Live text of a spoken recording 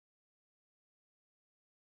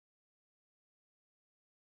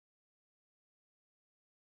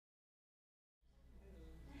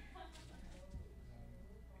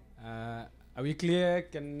Are we clear?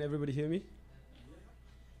 Can everybody hear me?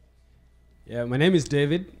 Yeah, my name is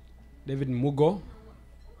David Mugo.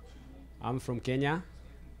 I'm from Kenya.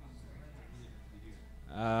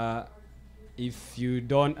 If you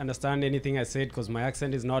don't understand anything I said because my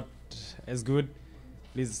accent is not as good,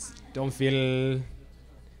 please don't feel,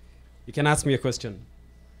 you can ask me a question.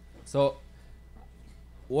 So,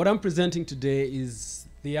 what I'm presenting today is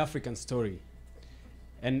the African story.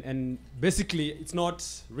 And basically, it's not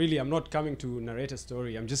really, I'm not coming to narrate a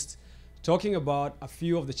story. I'm just talking about a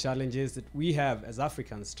few of the challenges that we have as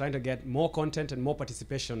Africans, trying to get more content and more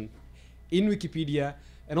participation in Wikipedia,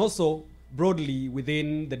 and also broadly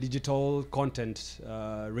within the digital content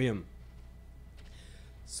realm.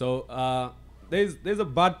 So there's a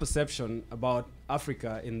bad perception about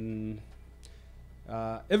Africa in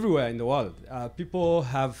everywhere in the world. People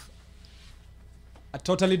have a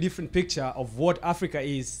totally different picture of what Africa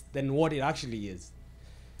is than what it actually is.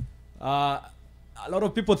 A lot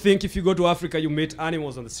of people think if you go to Africa, you meet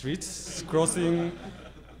animals on the streets, crossing,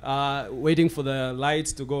 waiting for the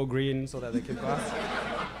lights to go green so that they can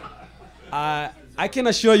pass. I can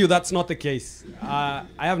assure you that's not the case. I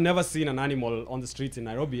have never seen an animal on the streets in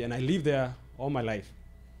Nairobi, and I live there all my life.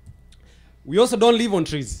 We also don't live on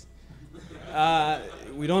trees.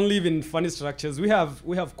 We don't live in funny structures. We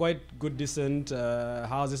have quite good, decent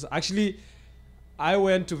houses. Actually, I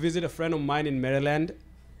went to visit a friend of mine in Maryland,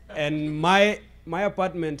 and my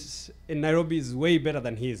apartment in Nairobi is way better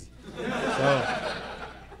than his. So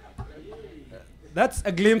that's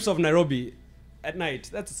a glimpse of Nairobi at night.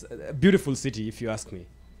 That's a beautiful city, if you ask me.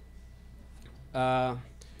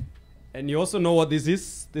 And you also know what this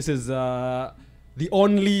is. This is the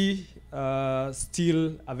only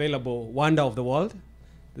still available wonder of the world.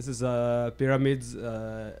 This is pyramids.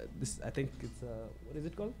 This, I think it's, what is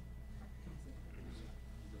it called?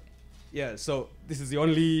 Yeah, so this is the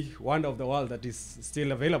only wonder of the world that is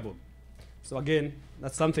still available. So again,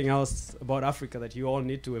 that's something else about Africa that you all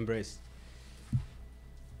need to embrace.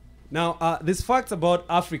 Now, there's facts about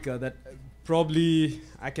Africa that probably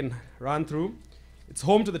I can run through. It's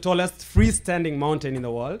home to the tallest freestanding mountain in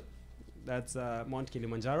the world. That's Mount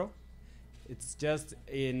Kilimanjaro. It's just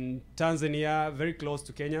in Tanzania, very close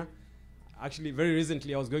to Kenya. Actually, very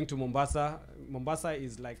recently, I was going to Mombasa. Mombasa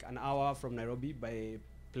is like an hour from Nairobi by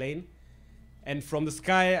plane. And from the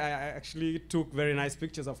sky, I actually took very nice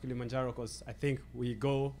pictures of Kilimanjaro because I think we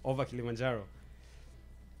go over Kilimanjaro.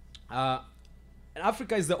 And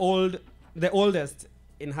Africa is the oldest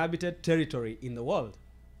inhabited territory in the world.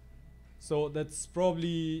 So that's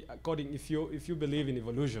probably, according, if you believe in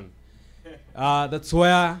evolution, that's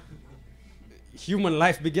where human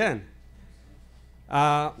life began.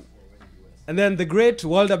 And then the great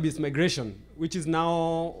wildebeest migration, which is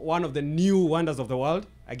now one of the new wonders of the world,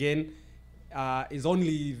 again, is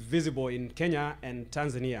only visible in Kenya and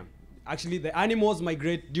Tanzania. Actually, the animals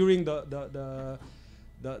migrate during the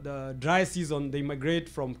dry season. They migrate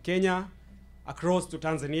from Kenya across to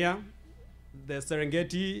Tanzania, the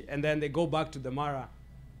Serengeti, and then they go back to the Mara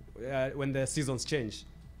when the seasons change.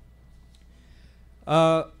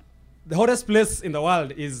 The hottest place in the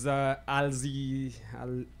world is Al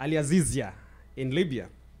Azizia in Libya.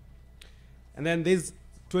 And then there's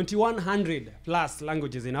 2,100 plus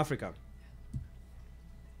languages in Africa.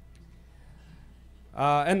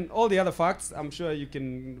 And all the other facts, I'm sure you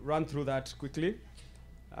can run through that quickly.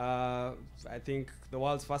 I think the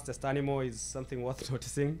world's fastest animal is something worth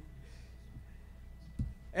noticing.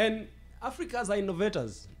 And Africans are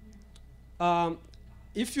innovators.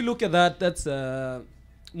 If you look at that, that's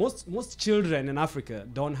most children in Africa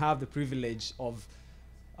don't have the privilege of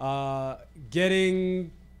getting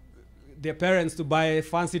their parents to buy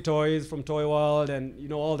fancy toys from Toy World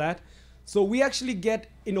and all that. So we actually get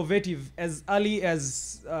innovative as early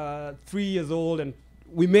as 3 years old, and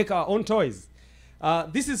we make our own toys.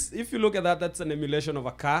 This is, if you look at that, that's an emulation of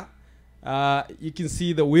a car. You can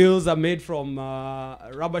see the wheels are made from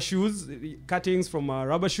rubber shoes, cuttings from a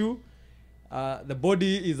rubber shoe. The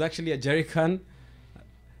body is actually a jerry can.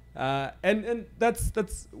 And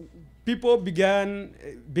that's people began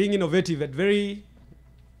being innovative at very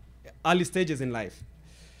early stages in life.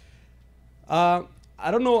 I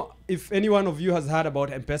don't know if any one of you has heard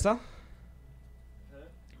about M-Pesa.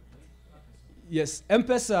 Yes,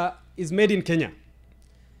 M-Pesa is made in Kenya.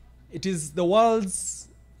 It is the world's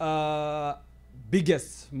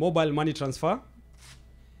biggest mobile money transfer.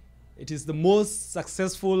 It is the most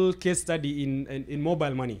successful case study in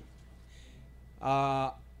mobile money.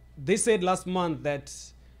 They said last month that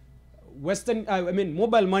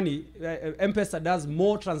mobile money, M-Pesa does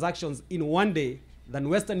more transactions in one day than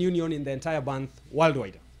Western Union in the entire month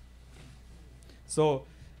worldwide. So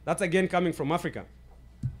That's again coming from Africa.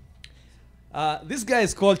 This guy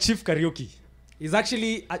is called Chief Kariithi. He's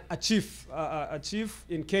actually a chief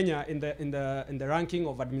in Kenya in the ranking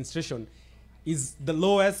of administration. Is the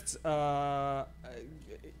lowest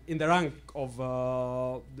in the rank of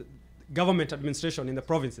the government administration in the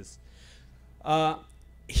provinces.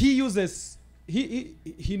 He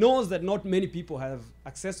knows that not many people have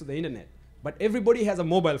access to the internet, but everybody has a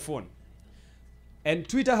mobile phone. And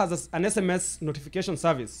Twitter has an SMS notification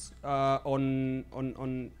service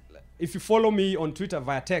if you follow me on Twitter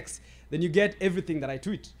via text, then you get everything that I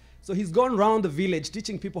tweet. So he's gone around the village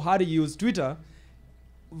teaching people how to use Twitter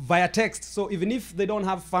via text. So even if they don't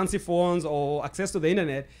have fancy phones or access to the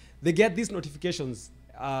internet, they get these notifications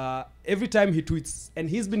every time he tweets. And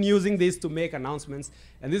he's been using this to make announcements.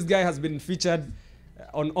 And this guy has been featured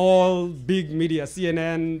on all big media,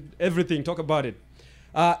 CNN, everything, talk about it.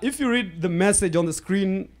 If you read the message on the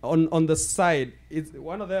screen on the side,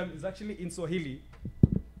 one of them is actually in Swahili.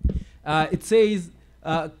 It says,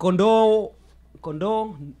 kondoo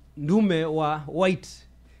ndume wa white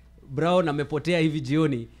brown amepotea hivi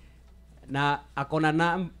jioni na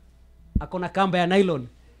akona kamba ya nylon.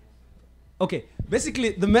 Okay, basically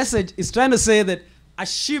the message is trying to say that a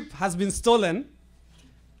sheep has been stolen,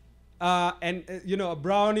 and a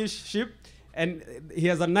brownish sheep, and he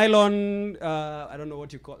has a nylon, I don't know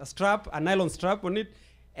what you call a nylon strap on it.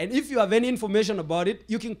 And if you have any information about it,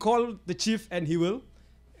 you can call the chief and he will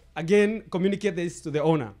again communicate this to the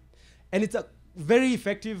owner. And it's a very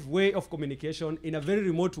effective way of communication in a very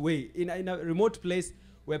remote way, in a remote place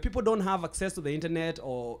where people don't have access to the internet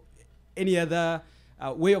or any other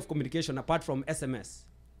way of communication apart from SMS.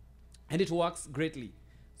 And it works greatly.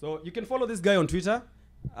 So you can follow this guy on Twitter.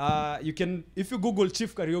 If you Google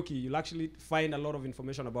Chief Kariithi, you'll actually find a lot of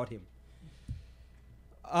information about him.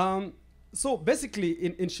 So basically,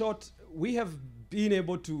 in short, we have been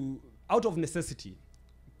able to, out of necessity,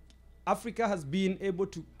 Africa has been able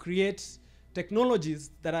to create technologies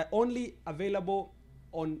that are only available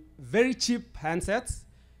on very cheap handsets.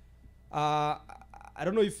 I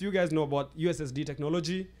don't know if you guys know about USSD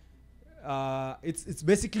technology. It's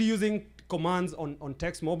basically using commands on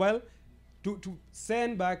text mobile to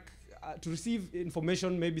send back, to receive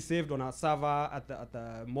information maybe saved on a server at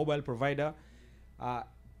the mobile provider.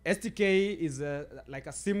 SDK is like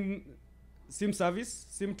a SIM service,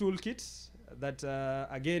 SIM toolkit that,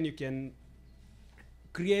 again, you can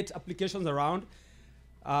create applications around.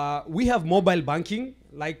 We have mobile banking,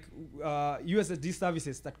 like USSD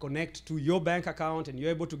services that connect to your bank account, and you're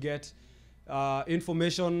able to get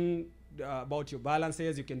information about your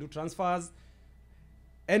balances. You can do transfers.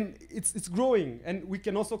 And it's growing. And we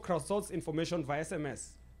can also crowdsource information via SMS.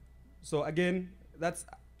 So again, that's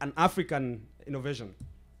an African innovation.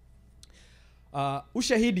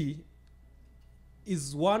 Ushahidi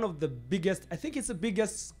is one of the biggest, I think it's the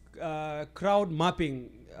biggest crowd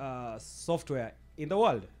mapping software in the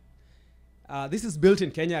world. This is built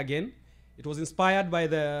in Kenya again. It was inspired by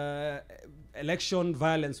the election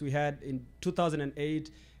violence we had in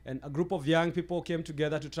 2008, and a group of young people came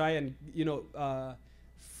together to try and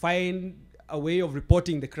find a way of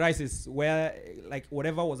reporting the crisis where, like,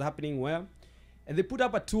 whatever was happening where. And they put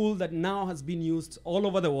up a tool that now has been used all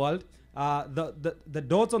over the world. The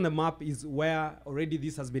dots on the map is where already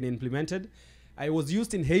this has been implemented. It was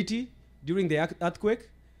used in Haiti during the earthquake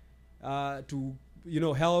to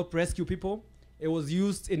help rescue people. It was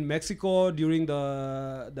used in Mexico during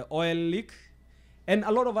the oil leak, and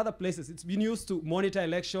a lot of other places. It's been used to monitor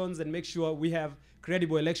elections and make sure we have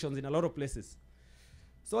credible elections in a lot of places.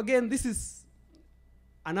 So again, this is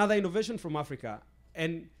another innovation from Africa,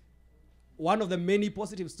 and one of the many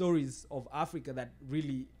positive stories of Africa that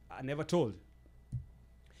really are never told.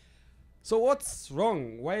 So what's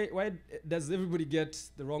wrong? Why does everybody get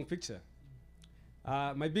the wrong picture?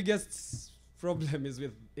 My biggest problem is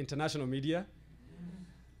with international media.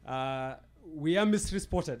 We are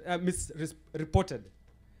misreported.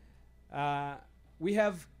 We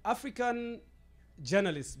have African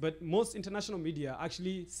journalists, but most international media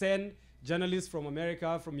actually send journalists from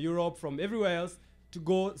America, from Europe, from everywhere else to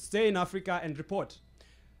go stay in Africa and report.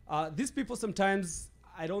 These people sometimes,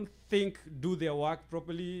 I don't think, do their work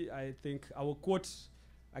properly. I think I will quote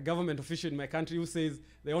a government official in my country who says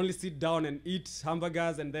they only sit down and eat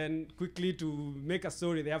hamburgers, and then quickly to make a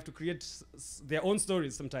story, they have to create their own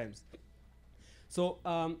stories sometimes. So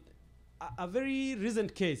a very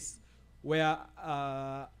recent case where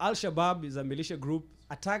Al-Shabaab is a militia group,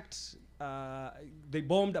 attacked, they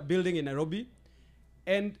bombed a building in Nairobi,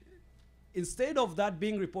 and instead of that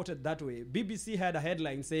being reported that way, BBC had a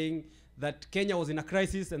headline saying that Kenya was in a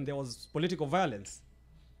crisis and there was political violence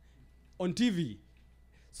on TV.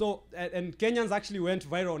 So, and Kenyans actually went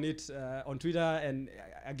viral on it on Twitter, and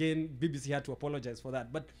again, BBC had to apologize for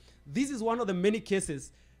that. But this is one of the many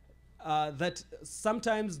cases that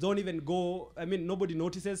sometimes don't even go, I mean, nobody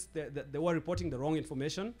notices that they were reporting the wrong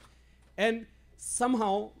information. And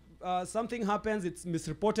somehow, something happens, it's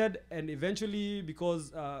misreported, and eventually,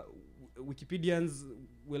 because Wikipedians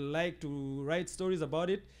will like to write stories about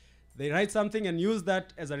it, they write something and use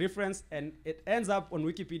that as a reference, and it ends up on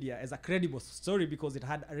Wikipedia as a credible story because it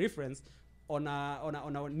had a reference on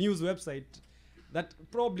our news website that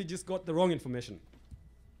probably just got the wrong information.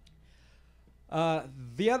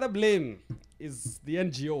 The other blame is the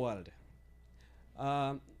NGO world.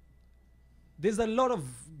 There's a lot of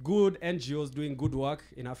good NGOs doing good work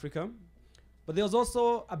in Africa, but there's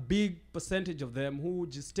also a big percentage of them who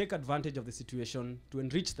just take advantage of the situation to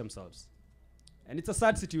enrich themselves. And it's a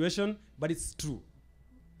sad situation, but it's true.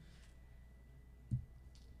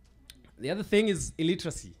 The other thing is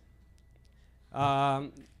illiteracy.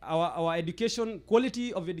 Our education,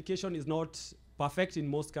 quality of education is not perfect in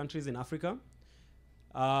most countries in Africa.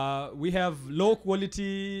 We have low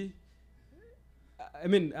quality,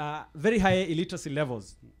 very high illiteracy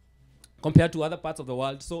levels compared to other parts of the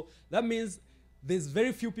world. So that means there's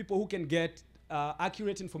very few people who can get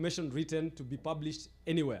accurate information written to be published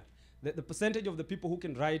anywhere. The percentage of the people who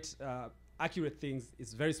can write accurate things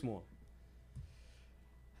is very small.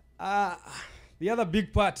 The other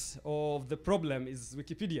big part of the problem is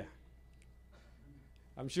Wikipedia.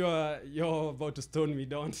 I'm sure you're about to stone me,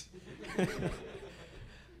 don't?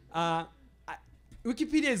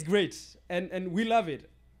 Wikipedia is great, and we love it.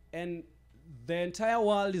 And the entire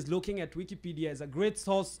world is looking at Wikipedia as a great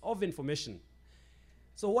source of information.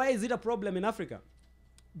 So why is it a problem in Africa?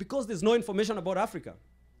 Because there's no information about Africa.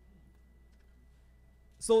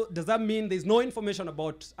 So does that mean there's no information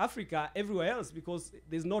about Africa everywhere else because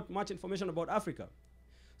there's not much information about Africa?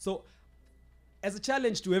 So as a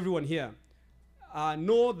challenge to everyone here,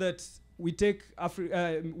 know that we take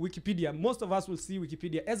Wikipedia, most of us will see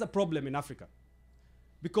Wikipedia as a problem in Africa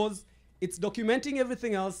because it's documenting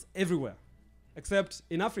everything else everywhere except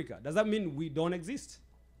in Africa. Does that mean we don't exist?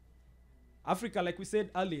 Africa, like we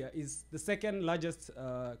said earlier, is the second largest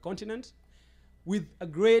continent with a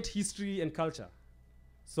great history and culture.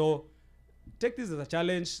 So take this as a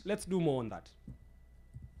challenge. Let's do more on that.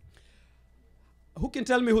 Who can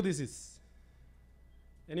tell me who this is?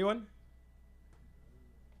 Anyone?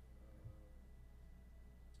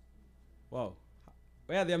 Wow.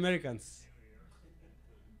 Where are the Americans?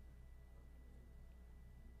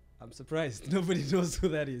 I'm surprised. Nobody knows who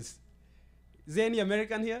that is. Is there any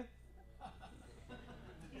American here?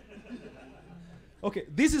 Okay,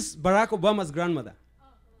 this is Barack Obama's grandmother.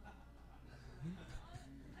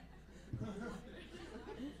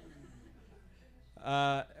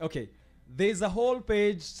 Okay, there's a whole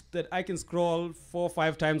page that I can scroll 4 or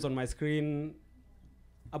 5 times on my screen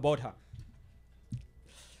about her.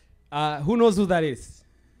 Who knows who that is?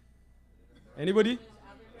 Anybody?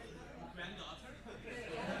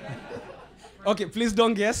 Okay, please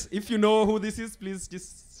don't guess. If you know who this is, please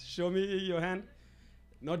just show me your hand.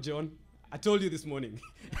 Not John. I told you this morning.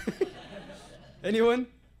 Anyone?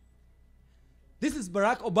 This is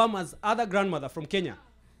Barack Obama's other grandmother from Kenya.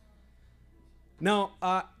 Now,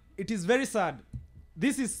 it is very sad.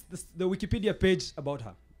 This is the Wikipedia page about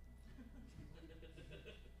her.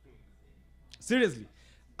 Seriously.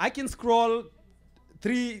 I can scroll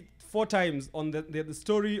 3, 4 times on the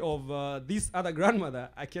story of this other grandmother.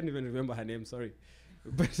 I can't even remember her name, sorry.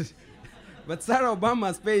 But Sarah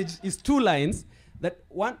Obama's page is 2 lines. That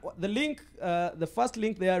one, the link, the first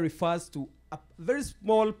link there refers to a very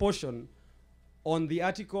small portion on the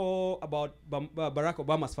article about Barack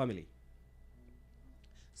Obama's family.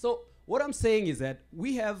 So what I'm saying is that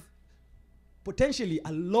we have potentially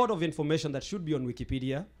a lot of information that should be on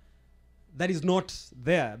Wikipedia that is not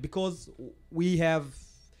there because we have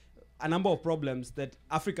a number of problems that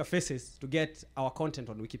Africa faces to get our content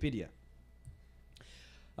on Wikipedia.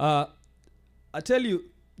 I tell you,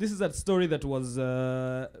 this is a story that was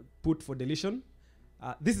put for deletion.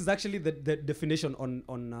 This is actually the definition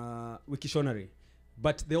on Wiktionary.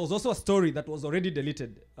 But there was also a story that was already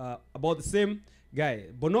deleted about the same guy.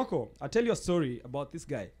 Bonoko, I'll tell you a story about this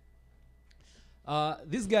guy.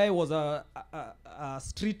 This guy was a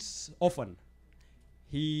street orphan.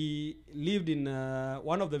 He lived in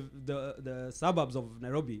one of the suburbs of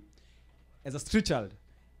Nairobi as a street child.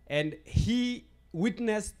 And he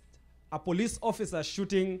witnessed a police officer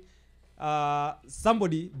shooting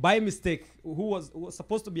somebody by mistake who was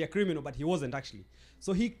supposed to be a criminal, but he wasn't actually.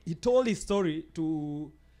 So he told his story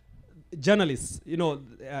to journalists. You know,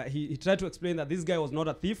 he tried to explain that this guy was not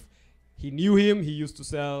a thief. He knew him. He used to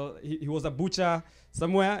sell. He was a butcher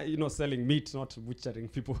somewhere, selling meat, not butchering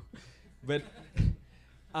people. But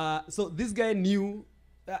so this guy knew.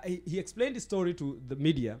 He explained his story to the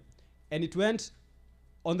media, and it went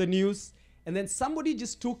on the news. And then somebody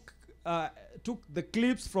just took the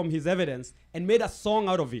clips from his evidence and made a song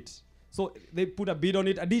out of it. So they put a beat on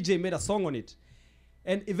it. A DJ made a song on it,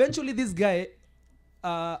 and eventually this guy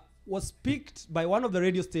was picked by one of the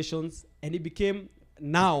radio stations, and he became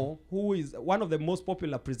now who is one of the most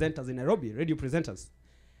popular presenters in Nairobi, radio presenters.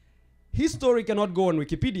 His story cannot go on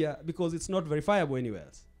Wikipedia because it's not verifiable anywhere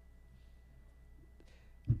else.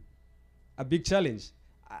 A big challenge.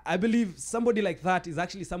 I believe somebody like that is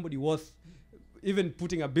actually somebody worth even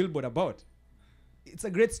putting a billboard about. It's a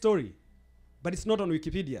great story, but it's not on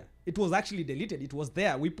Wikipedia. It was actually deleted. It was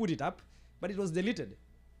there. We put it up, but it was deleted.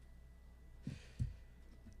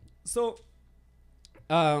 So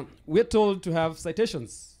we're told to have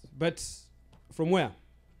citations, but from where?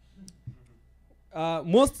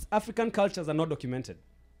 Most African cultures are not documented.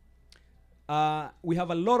 We have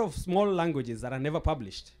a lot of small languages that are never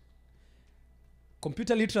published.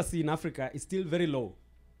 Computer literacy in Africa is still very low.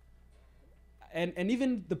 And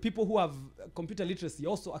even the people who have computer literacy,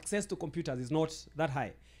 also access to computers is not that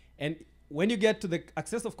high. And when you get to the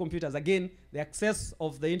access of computers, again, the access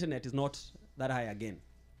of the internet is not that high again.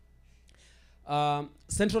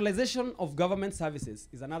 Centralization of government services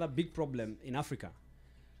is another big problem in Africa,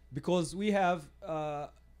 because we have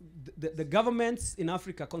the governments in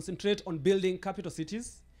Africa concentrate on building capital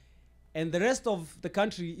cities, and the rest of the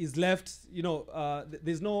country is left,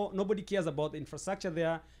 there's nobody cares about the infrastructure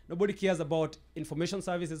there, nobody cares about information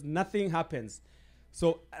services, nothing happens.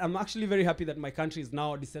 So I'm actually very happy that my country is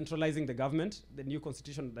now decentralizing the government, the new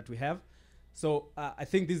constitution that we have. So I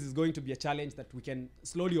think this is going to be a challenge that we can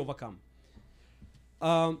slowly overcome.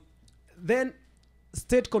 Then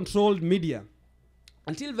state-controlled media.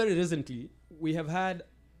 Until very recently, we have had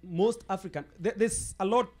most African, there's a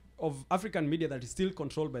lot of African media that is still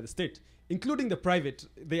controlled by the state, including the private.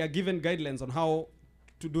 They are given guidelines on how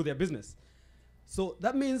to do their business. So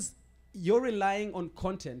that means you're relying on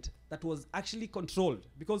content that was actually controlled,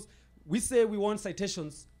 because we say we want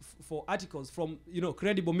citations for articles from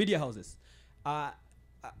credible media houses.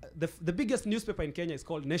 The biggest newspaper in Kenya is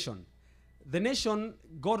called Nation. The Nation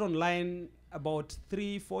got online about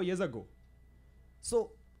 3-4 years ago.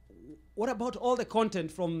 So what about all the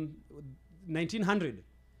content from 1900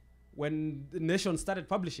 when the Nation started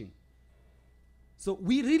publishing? So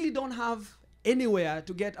we really don't have anywhere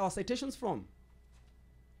to get our citations from.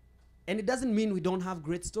 And it doesn't mean we don't have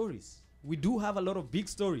great stories. We do have a lot of big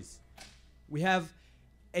stories. We have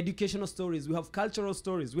educational stories, we have cultural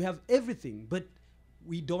stories, we have everything, but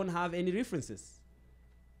we don't have any references.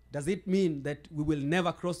 Does it mean that we will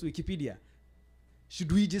never cross Wikipedia?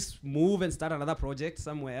 Should we just move and start another project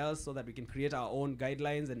somewhere else so that we can create our own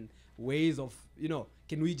guidelines and ways of,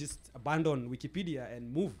 can we just abandon Wikipedia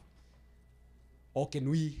and move? Or can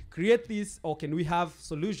we create this, or can we have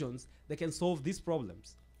solutions that can solve these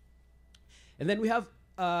problems? And then we have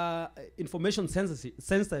information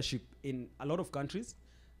censorship in a lot of countries.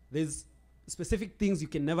 There's specific things you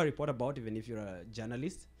can never report about, even if you're a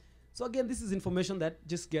journalist. So again, this is information that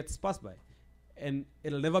just gets passed by, and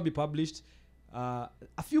it'll never be published. A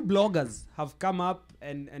few bloggers have come up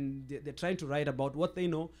and they're trying to write about what they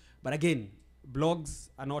know, but again, blogs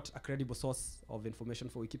are not a credible source of information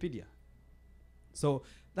for Wikipedia. So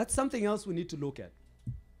that's something else we need to look at.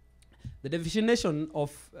 The definition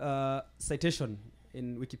of citation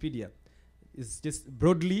in Wikipedia is just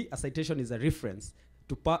broadly, a citation is a reference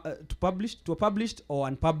to a published or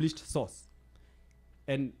unpublished source.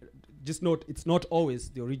 And just note, it's not always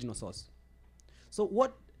the original source. So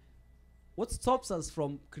what stops us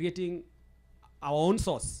from creating our own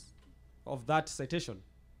source of that citation?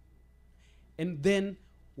 And then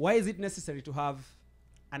why is it necessary to have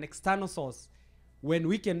an external source when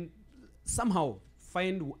we can somehow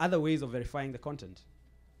find other ways of verifying the content?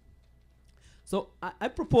 So I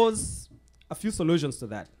propose a few solutions to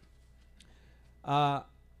that. I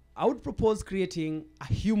would propose creating a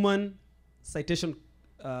human citation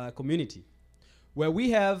community, where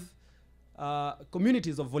we have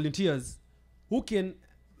communities of volunteers who can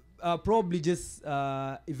probably just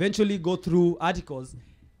eventually go through articles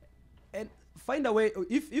and find a way.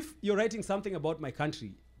 If you're writing something about my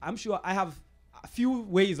country, I'm sure I have a few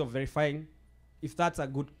ways of verifying if that's a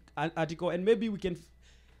good article, and maybe we can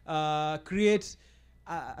create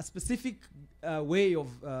a specific way of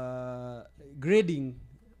grading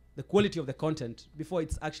the quality of the content before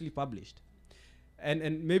it's actually published.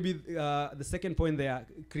 And maybe the second point there,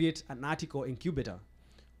 create an article incubator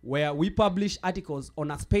where we publish articles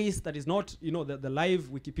on a space that is not, the live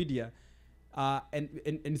Wikipedia, and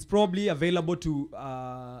it's probably available to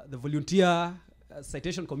the volunteer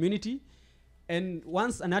citation community. And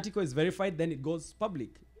once an article is verified, then it goes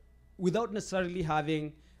public without necessarily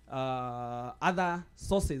having other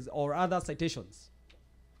sources or other citations.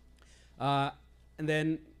 And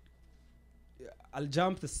then I'll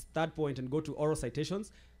jump this third point and go to oral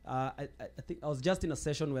citations. I think I was just in a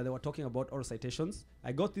session where they were talking about oral citations.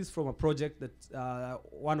 I got this from a project that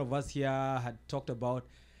one of us here had talked about.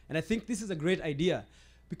 And I think this is a great idea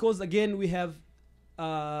because, again, we have,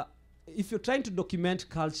 if you're trying to document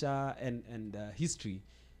culture and history,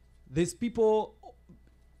 there's people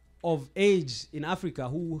of age in Africa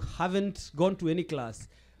who haven't gone to any class,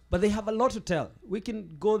 but they have a lot to tell. We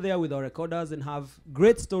can go there with our recorders and have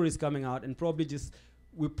great stories coming out, and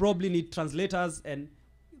we probably need translators, and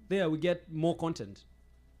there we get more content.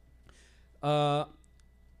 Again,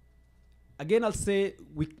 I'll say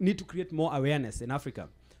we need to create more awareness in Africa.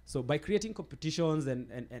 So by creating competitions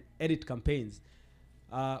and edit campaigns,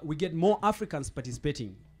 we get more Africans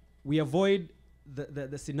participating. We avoid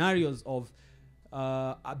the scenarios of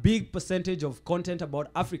a big percentage of content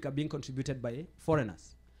about Africa being contributed by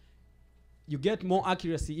foreigners. You get more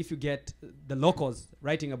accuracy if you get the locals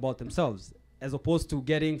writing about themselves, as opposed to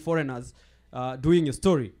getting foreigners doing your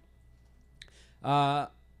story.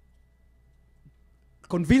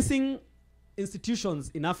 Convincing institutions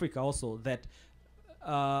in Africa also that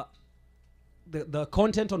the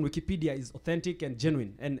content on Wikipedia is authentic and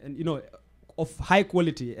genuine and of high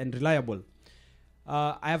quality and reliable.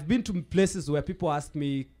 I have been to places where people ask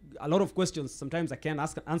me a lot of questions. Sometimes I can't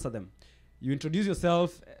answer them. You introduce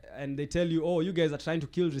yourself and they tell you, oh, you guys are trying to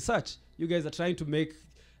kill research. You guys are trying to make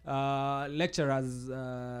lecturers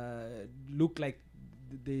look like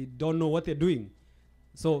they don't know what they're doing.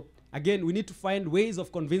 So again, we need to find ways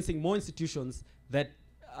of convincing more institutions that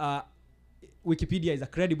Wikipedia is a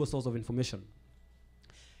credible source of information.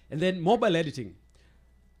 And then mobile editing.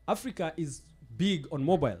 Africa is big on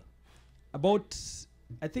mobile.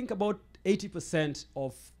 I think about 80%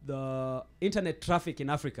 of the internet traffic in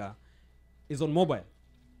Africa is on mobile.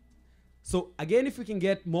 So again, if we can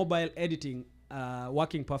get mobile editing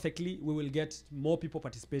working perfectly, we will get more people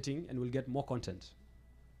participating and we'll get more content.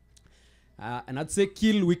 And I'd say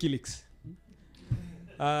kill WikiLeaks.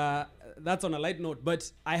 That's on a light note,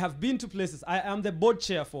 but I have been to places. I am the board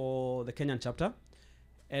chair for the Kenyan chapter,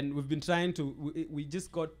 and we've been trying to, we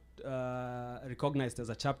just got recognized as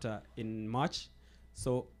a chapter in March.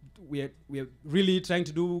 So we are really trying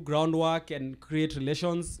to do groundwork and create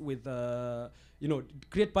relations with,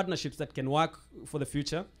 create partnerships that can work for the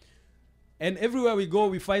future. And everywhere we go,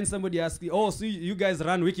 we find somebody asking, oh, so you guys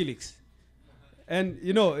run WikiLeaks. And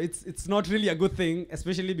it's not really a good thing,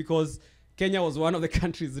 especially because Kenya was one of the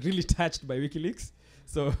countries really touched by WikiLeaks.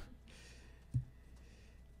 So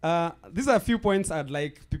these are a few points I'd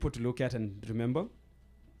like people to look at and remember.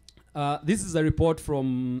 This is a report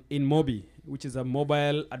from InMobi, which is a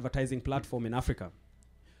mobile advertising platform in Africa.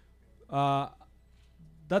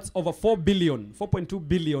 That's over 4.2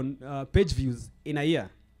 billion page views in a year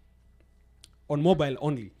on mobile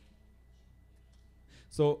only.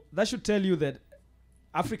 So that should tell you that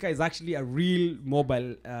Africa is actually a real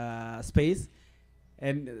mobile space,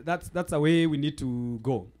 and that's a way we need to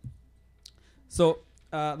go. So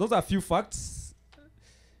those are a few facts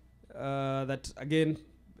that, again,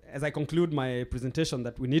 as I conclude my presentation,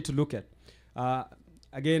 that we need to look at.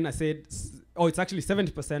 Again, I said, it's actually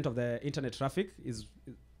 70% of the internet traffic is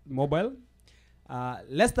mobile.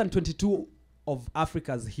 Less than 22 of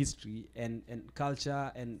Africa's history and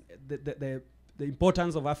culture and the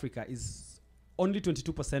importance of Africa is only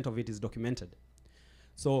 22% of it is documented.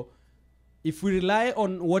 So if we rely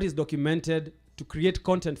on what is documented to create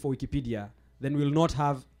content for Wikipedia, then we'll not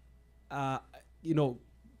have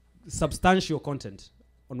substantial content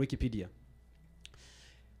on Wikipedia.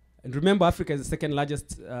 And remember, Africa is the second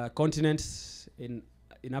largest continent in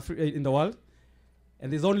the world,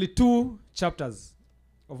 and there's only 2 chapters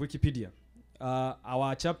of Wikipedia.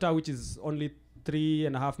 Our chapter, which is only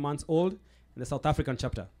 3.5 months old, and the South African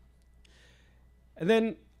chapter. And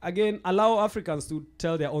then, again, allow Africans to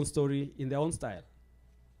tell their own story in their own style.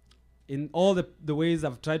 In all the ways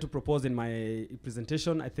I've tried to propose in my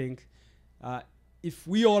presentation, I think if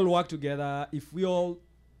we all work together, if we all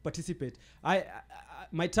participate,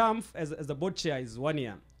 my term as the board chair is 1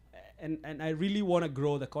 year. And I really want to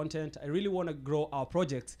grow the content. I really want to grow our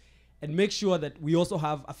projects and make sure that we also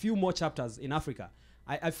have a few more chapters in Africa.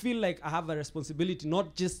 I feel like I have a responsibility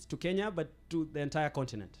not just to Kenya, but to the entire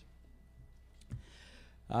continent.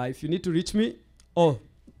 If you need to reach me,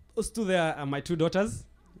 those 2 there are my 2 daughters.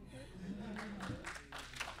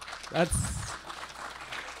 That's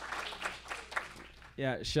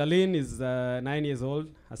yeah. Charlene is 9 years old.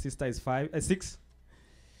 Her sister is 6.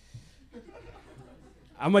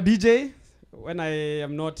 I'm a DJ when I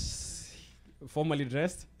am not formally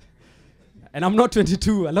dressed, and I'm not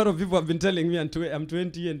 22. A lot of people have been telling me I'm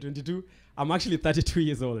 20 and 22. I'm actually 32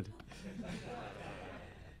 years old.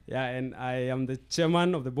 Yeah, and I am the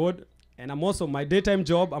chairman of the board, and I'm also, my daytime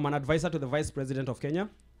job, I'm an advisor to the Vice President of Kenya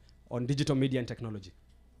on digital media and technology.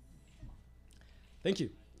 Thank you.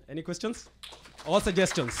 Any questions or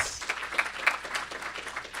suggestions?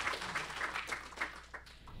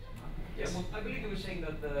 Yes. Well, I believe you were saying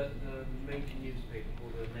that the main newspaper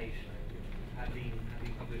called The Nation had been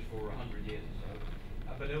published for 100 years or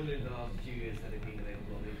so, but only in the last few years had it been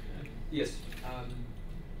available on the internet. Yes.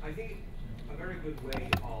 I think a very good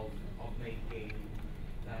way of making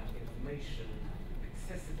that information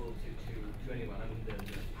accessible to anyone, I mean the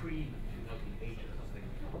pre-2008 or something,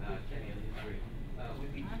 Kenyan history,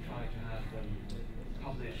 would be to try to have them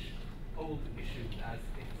publish old issues as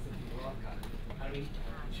it's a archive. I mean,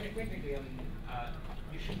 technically,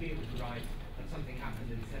 you should be able to write that something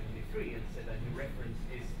happened in 73 and say that your reference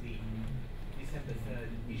is the December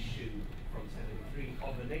 3rd issue from 73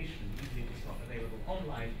 of The Nation. Even if it's not available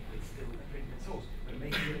online, it's still a printed source. But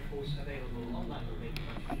making it, of course, available online will make it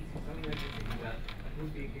much easier. So I mean, I just think that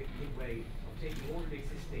would be a good way of taking already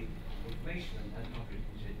existing information and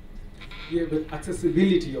publishing it. Yeah, but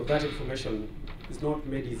accessibility of that information is not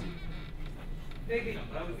made easy. Maybe not,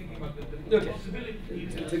 but I was thinking about the possibility.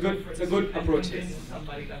 It's a good approach, yes.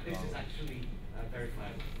 Somebody that this is actually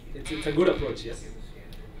verifiable. It's a good approach, yes.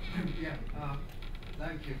 Yeah,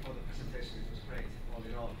 thank you for the presentation. It was great, all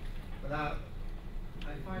in all. But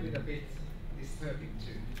I find it a bit disturbing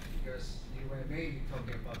too, because you were mainly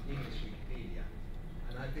talking about English Wikipedia.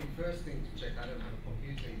 And I think first thing to check, I don't have a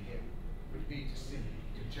computer in here, would be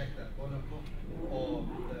to check that Bonobo or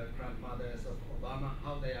the grandmothers of Obama,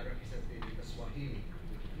 how they are represented in the Swahili.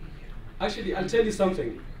 Actually, I'll tell you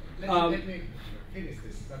something. Let me finish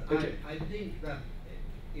this. But okay. I think that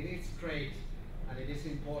it is great and it is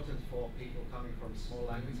important for people coming from small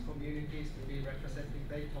language communities to be representing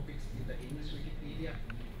their topics in the English Wikipedia.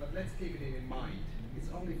 But let's keep it in mind. It's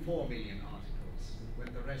only 4 million articles,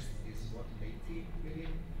 when the rest is, what, 80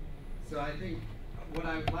 million? So I think what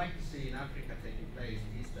I would like to see in Africa taking place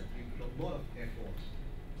is that you put a lot of effort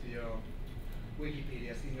to your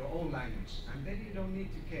Wikipedias in your own language, and then you don't need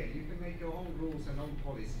to care. You can make your own rules and own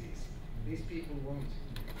policies. These people won't,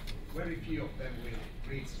 very few of them will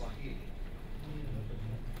read Swahili.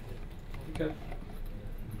 Okay.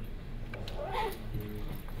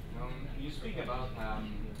 You speak about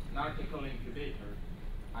an article incubator.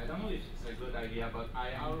 I don't know if it's a good idea, but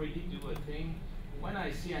I already do a thing. When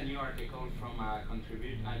I see a new article from a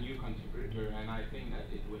new contributor, and I think that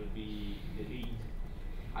it will be deleted,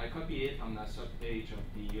 I copy it on a sub-page of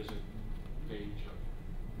the user page of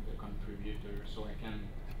the contributor, so I can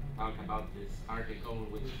talk about this article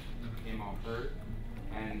with him or her,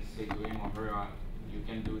 and say to him or her, you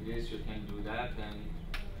can do this, you can do that, and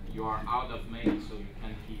you are out of mail, so you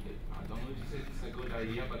can keep it. I don't know if it's a good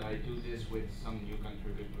idea, but I do this with some new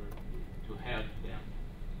contributor to help them.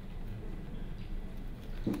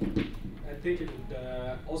 I think it would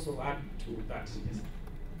also add to that. Yes.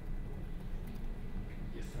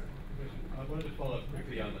 Yes, sir. I wanted to follow up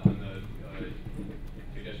quickly on the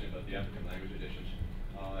suggestion about the African language editions.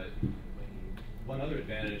 One other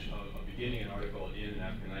advantage of beginning an article in an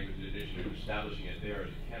African language edition and establishing it there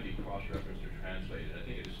is it can be cross-referenced or translated. I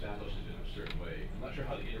think it establishes it in a certain way. I'm not sure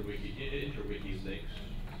how the interwiki links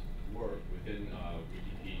work within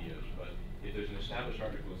Wikipedias, but if there's an established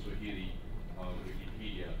article in Swahili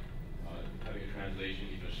Wikipedia, having a translation,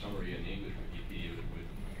 even a summary in English Wikipedia would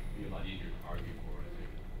be a lot easier to argue for, I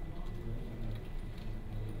think.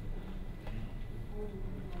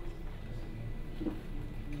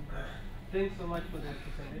 Thanks so much for the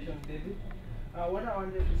presentation, David. What I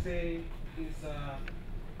wanted to say is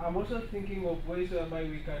I'm also thinking of ways whereby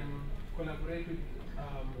we can collaborate with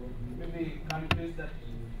maybe countries that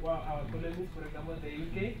were our colonies, for example, the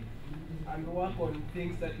UK, and work on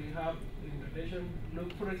things that we have in relation.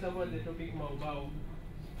 Look, for example, the topic Mau Mau.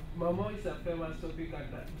 Mau Mau is a famous topic, and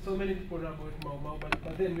so many people know about Mau Mau,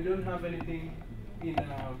 but then we don't have anything in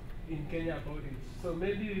Kenya about it. So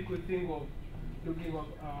maybe we could think of looking of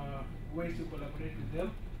ways to collaborate with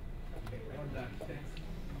them on that. Thanks.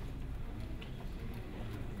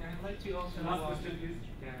 I'd like to also I'd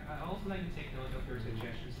also like to take note of your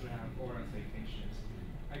suggestions to have oral citations.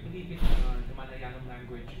 I believe in the Malayalam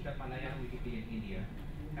language, the Malayalam Wikipedia in India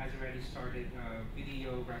has already started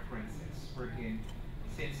video references, wherein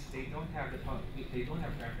since they don't have they don't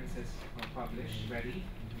have references published ready,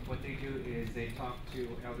 what they do is they talk to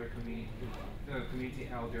community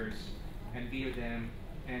elders and view them,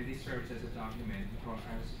 and this serves as a document or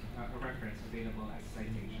as a reference available as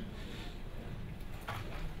citation.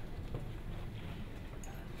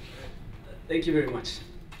 Thank you very much.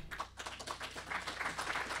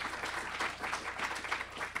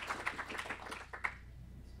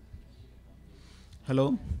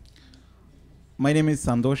 Hello, my name is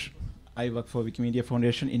Santhosh. I work for Wikimedia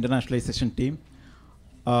Foundation Internationalization team.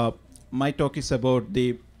 My talk is about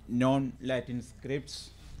the non-Latin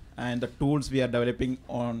scripts and the tools we are developing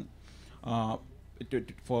on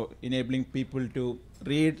for enabling people to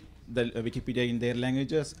read the Wikipedia in their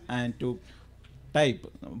languages and to type.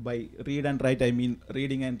 By read and write, I mean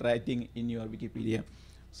reading and writing in your Wikipedia.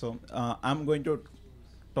 So I'm going to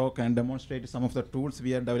talk and demonstrate some of the tools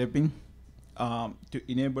we are developing to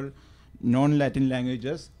enable non-Latin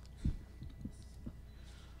languages.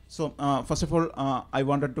 So first of all, I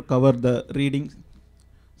wanted to cover the reading.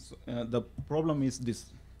 So, the problem is this.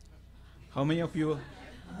 How many of you,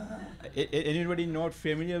 anybody not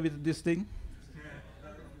familiar with this thing?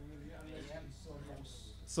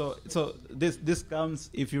 So this comes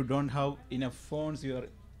if you don't have enough phones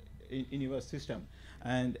in your system.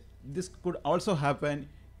 And this could also happen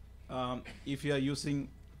if you are using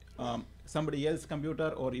somebody else's computer,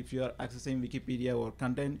 or if you are accessing Wikipedia or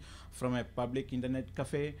content from a public internet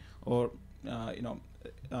cafe, or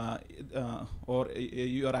or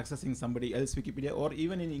you are accessing somebody else's Wikipedia, or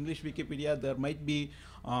even in English Wikipedia, there might be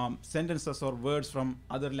sentences or words from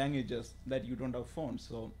other languages that you don't have phones.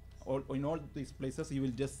 So in all these places, you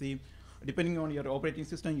will just see, depending on your operating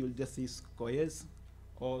system, you will just see squares,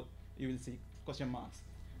 or you will see question marks.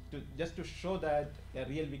 Just to show that a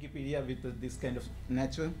real Wikipedia with this kind of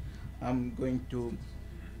nature, I'm going to,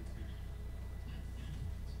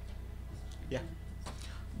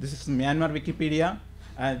 this is Myanmar Wikipedia,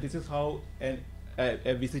 and this is how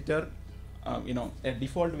a visitor, a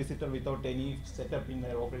default visitor without any setup in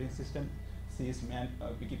their operating system sees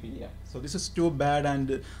Wikipedia. So this is too bad,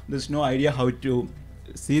 and there's no idea how to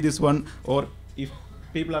see this one, or if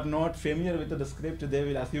people are not familiar with the script, they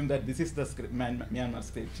will assume that this is the script, Myanmar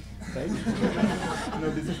script, right? No,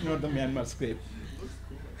 this is not the Myanmar script.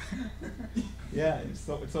 Yeah, it's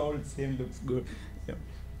all same, looks good. Yeah.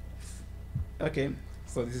 Okay,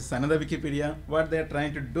 so this is another Wikipedia. What they're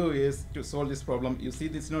trying to do is to solve this problem. You see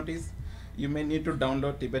this notice? You may need to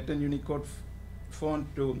download Tibetan Unicode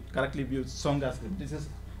font to correctly view Songa script.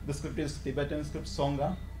 The script is Tibetan script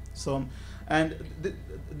Songa. So, and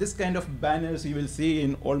this kind of banners you will see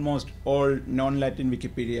in almost all non-Latin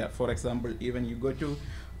Wikipedia. For example, even you go to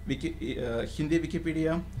Hindi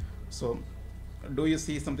Wikipedia. So, do you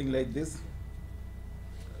see something like this?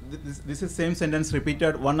 This is same sentence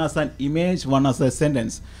repeated, one as an image, one as a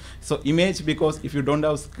sentence. So image, because if you don't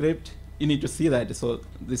have script, you need to see that. So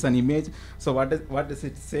this is an image. So what does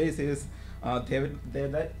it says is, it's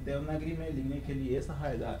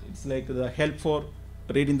like the help for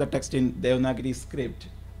reading the text in Devanagari script.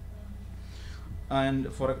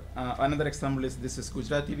 And for another example is, this is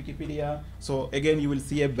Gujarati Wikipedia. So again, you will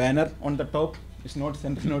see a banner on the top. It's not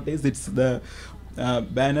central notice, it's the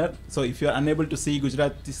banner. So if you are unable to see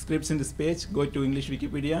Gujarati scripts in this page, go to English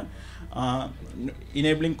Wikipedia,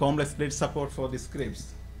 enabling complex grid support for the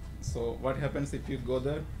scripts. So what happens if you go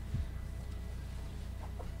there?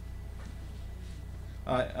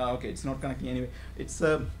 Okay, it's not connecting anyway. It's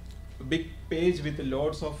a big page with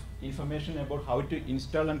loads of information about how to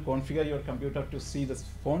install and configure your computer to see the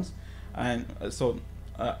fonts. And so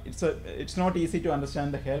it's not easy to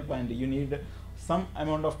understand the help, and you need some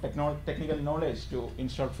amount of technical knowledge to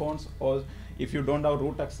install fonts, or if you don't have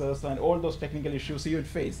root access and all those technical issues you would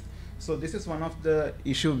face. So this is one of the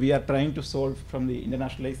issue we are trying to solve from the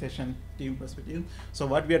internationalization team perspective. So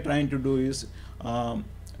what we are trying to do is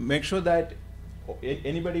make sure that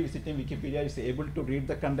anybody visiting Wikipedia is able to read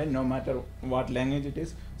the content no matter what language it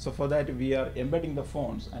is. So for that, we are embedding the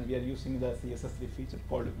fonts, and we are using the CSS3 feature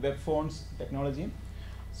called web fonts technology.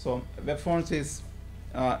 So web fonts is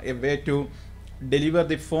a way to deliver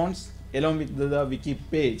the fonts along with the wiki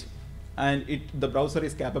page, and the browser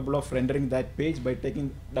is capable of rendering that page by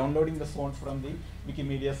downloading the font from the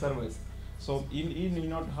Wikimedia servers. So you need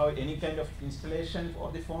not have any kind of installation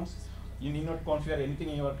for the fonts. You need not configure anything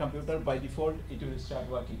in your computer. By default, it will start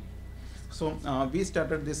working. So we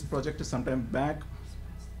started this project some time back,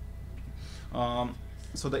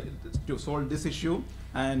 so to solve this issue.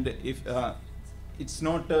 And if it's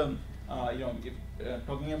not,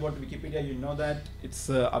 talking about Wikipedia, you know that it's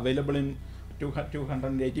available in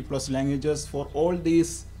 280 plus languages for all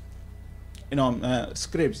these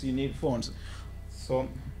scripts, you need fonts. So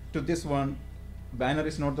to this one, banner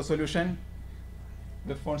is not the solution.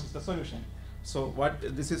 Web fonts is the solution. So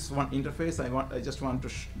this is one interface. I just want to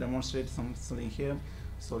demonstrate something here.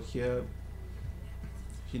 So here,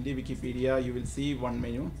 Hindi Wikipedia, you will see one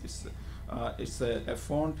menu. It's a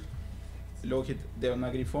font, Lohit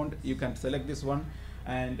Devanagari font. You can select this one,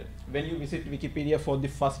 and when you visit Wikipedia for the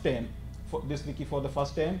first time, for this wiki for the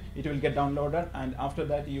first time, it will get downloaded, and after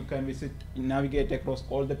that you can navigate across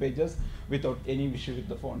all the pages without any issue with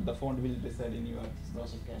the font. The font will reside in your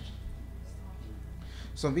browser cache.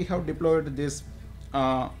 So we have deployed this. We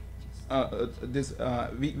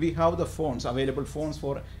have the fonts, available fonts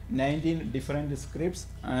for 19 different scripts,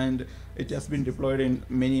 and it has been deployed in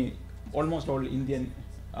almost all Indian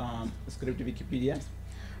script Wikipedias.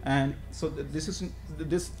 And so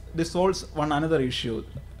this solves another issue.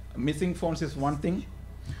 Missing fonts is one thing,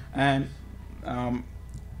 and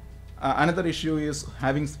another issue is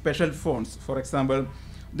having special fonts. For example,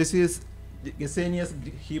 this is Gesenius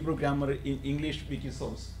Hebrew grammar in English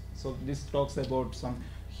Wikisource. So this talks about some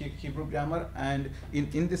Hebrew grammar, and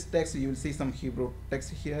in this text you will see some Hebrew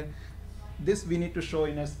text here. This we need to show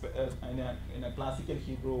in a classical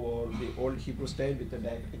Hebrew or the old Hebrew style with the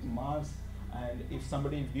diacritic marks. And if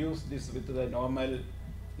somebody views this with the normal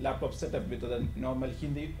laptop setup with the normal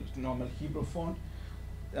Hebrew font,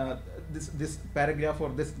 this paragraph or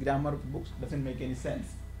this grammar book doesn't make any sense.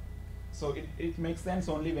 So it makes sense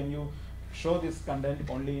only when you show this content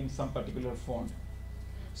only in some particular font.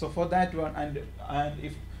 So for that one, and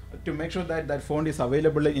if to make sure that that font is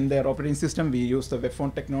available in their operating system, we use the web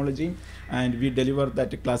font technology, and we deliver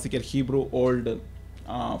that classical Hebrew old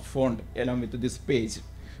font along with this page.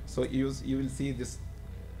 So you will see this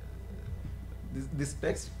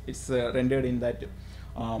text. It's rendered in that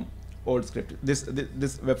old script. This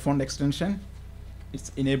web font extension,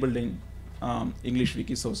 it's enabled in English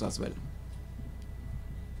Wikisource as well.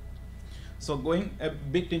 So going a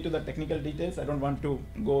bit into the technical details, I don't want to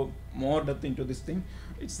go more depth into this thing.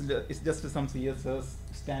 It's just some CSS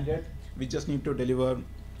standard. We just need to deliver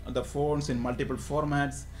the fonts in multiple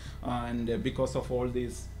formats, and because of all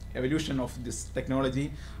this evolution of this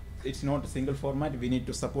technology, it's not a single format. We need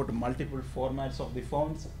to support multiple formats of the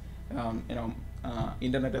fonts.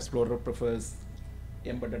 Internet Explorer prefers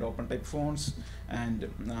embedded OpenType fonts, and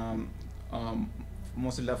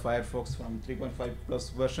Mozilla Firefox from 3.5 plus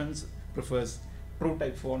versions prefers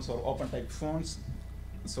ProType fonts or OpenType fonts,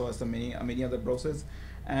 so as the many other browsers.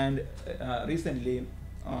 And recently,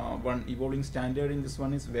 one evolving standard in this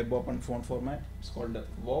one is Web Open Font format. It's called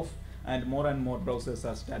WOF, and more browsers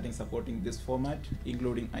are starting supporting this format,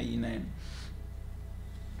 including IE9.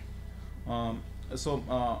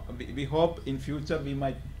 We hope in future we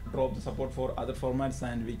might drop the support for other formats,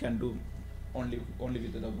 and we can do only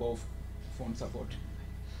with the WOF font support.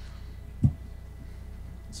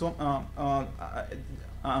 So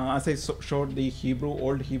as I showed the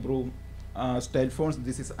old Hebrew style fonts,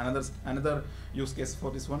 this is another use case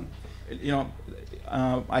for this one.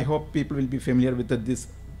 I hope people will be familiar with this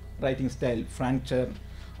writing style, Frank Chair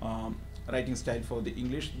writing style for the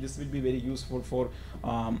English. This will be very useful for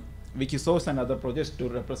Wikisource and other projects to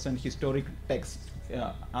represent historic text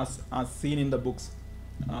as seen in the books.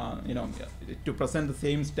 To present the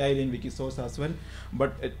same style in Wikisource as well,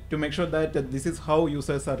 but to make sure that this is how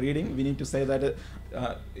users are reading, we need to say that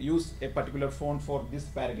use a particular font for this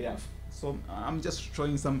paragraph. So I'm just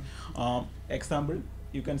showing some example.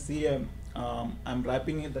 You can see I'm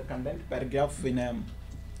wrapping in the content paragraph in a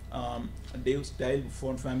div style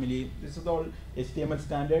font family. This is all HTML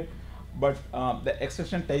standard, but the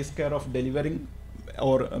extension takes care of delivering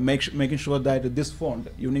or making sure that this font,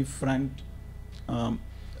 Unifront,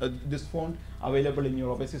 this font available in your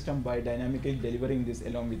operating system by dynamically delivering this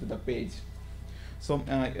along with the page. So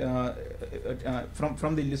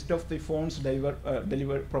from the list of the fonts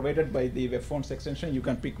provided by the web fonts extension, you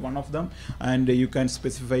can pick one of them and you can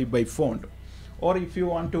specify by font. Or if you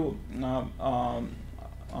want to,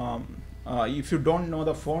 if you don't know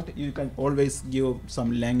the font, you can always give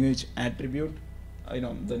some language attribute,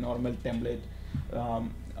 the normal template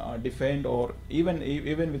defined, or even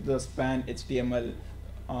with the span HTML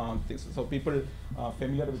things. So people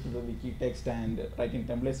familiar with the wiki text and writing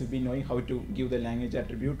templates will be knowing how to give the language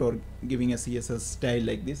attribute or giving a CSS style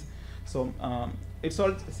like this. So it's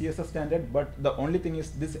all CSS standard, but the only thing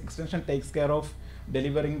is this extension takes care of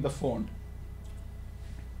delivering the font.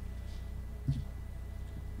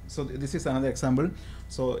 So this is another example.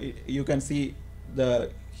 So you can see the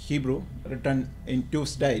Hebrew written in two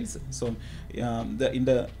styles. So in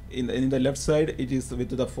the left side it is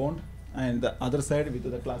with the font, and the other side with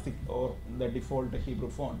the classic or the default Hebrew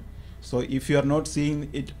font. So if you are not seeing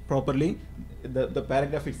it properly, the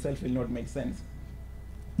paragraph itself will not make sense.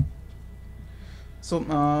 So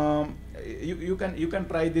you can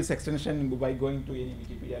try this extension by going to any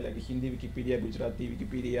Wikipedia like Hindi Wikipedia, Gujarati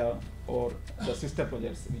Wikipedia, or the sister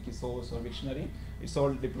projects Wikisource or Wiktionary. It's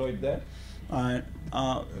all deployed there.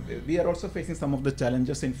 We are also facing some of the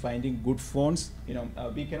challenges in finding good fonts.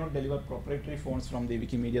 We cannot deliver proprietary fonts from the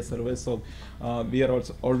Wikimedia servers, so we are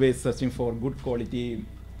also always searching for good quality,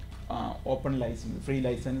 open license, free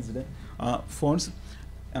licensed fonts.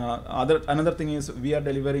 Another thing is we are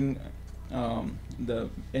delivering the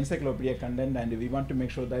encyclopedia content, and we want to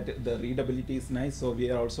make sure that the readability is nice. So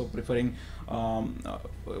we are also preferring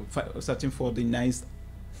searching for the nice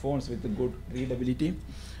fonts with the good readability.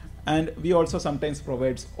 And we also sometimes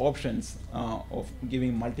provide options of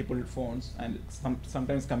giving multiple fonts, and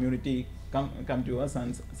sometimes community come to us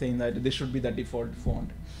and saying that this should be the default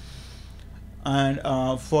font. And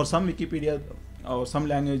for some Wikipedia or some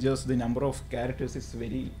languages, the number of characters is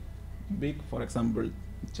very big. For example,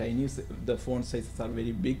 Chinese, the font sizes are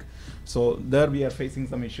very big. So there we are facing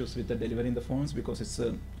some issues with the delivering the fonts, because it's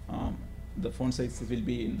the font size will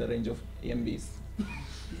be in the range of MBs.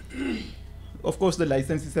 Of course, the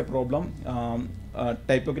license is a problem.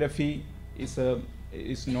 Typography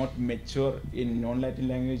is not mature in non-Latin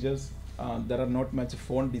languages. There are not much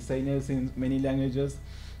font designers in many languages.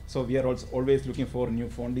 So we are also always looking for new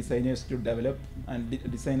font designers to develop and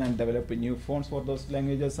design and develop new fonts for those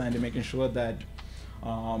languages, and making sure that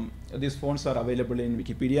these fonts are available in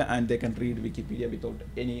Wikipedia and they can read Wikipedia without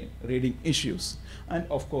any reading issues. And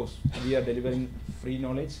of course, we are delivering free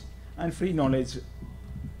knowledge, and free knowledge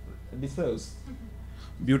deserves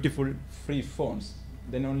beautiful free fonts.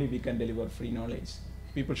 Then only we can deliver free knowledge.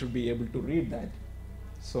 People should be able to read that.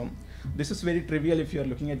 So this is very trivial if you are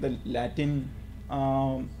looking at the Latin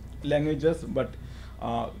languages, but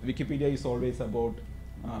Wikipedia is always about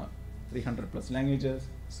 300 plus languages.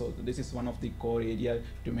 So this is one of the core areas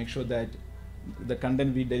to make sure that the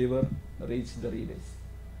content we deliver reaches the readers.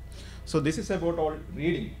 So this is about all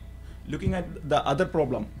reading. Looking at the other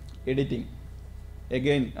problem, editing.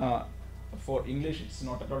 Again, for English, it's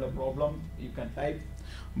not at all a problem. You can type,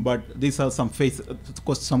 but these are some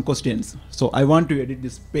questions. So I want to edit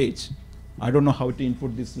this page. I don't know how to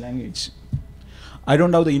input this language. I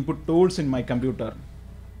don't have the input tools in my computer,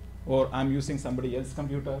 or I'm using somebody else's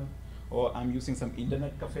computer, or I'm using some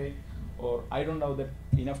internet cafe, or I don't have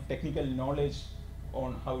enough technical knowledge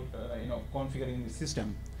on how configuring the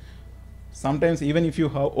system. Sometimes even if you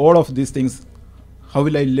have all of these things, how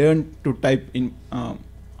will I learn to type in our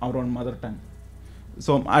own mother tongue?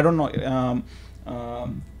 So I don't know.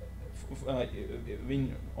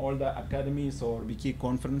 In all the academies or wiki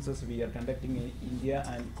conferences we are conducting in India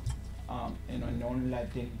and in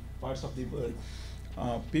non-Latin parts of the world,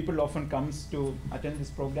 people often comes to attend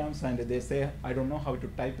these programs and they say, I don't know how to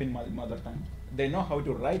type in my mother tongue. They know how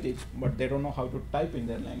to write it, but they don't know how to type in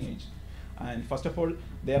their language. And first of all,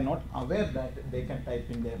 they are not aware that they can type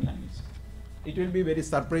in their language. It will be very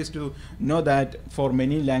surprised to know that for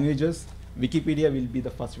many languages, Wikipedia will be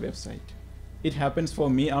the first website. It happens for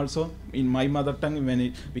me also in my mother tongue.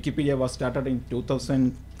 When Wikipedia was started in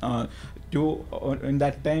 2002, in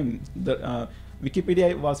that time, the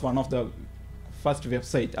Wikipedia was one of the first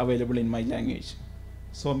website available in my language.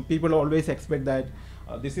 So people always expect that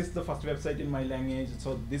this is the first website in my language,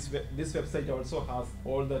 so this website also has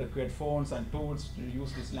all the required fonts and tools to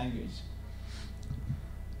use this language.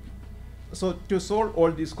 So to solve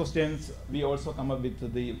all these questions, we also come up with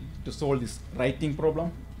to solve this writing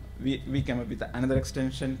problem. We came up with another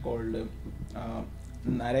extension called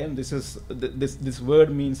Narayan. This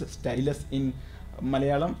word means stylus in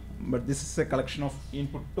Malayalam, but this is a collection of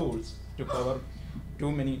input tools to cover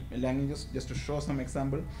too many languages. Just to show some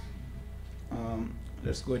example,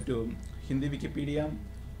 let's go to Hindi Wikipedia.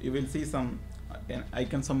 You will see some an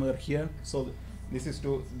icon somewhere here. So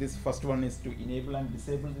this first one is to enable and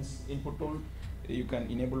disable this input tool. You can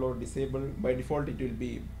enable or disable. By default, it will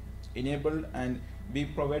be enabled, and we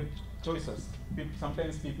provide choices.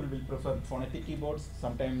 Sometimes people will prefer phonetic keyboards,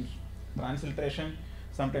 sometimes transliteration,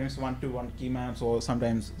 sometimes one-to-one key maps, or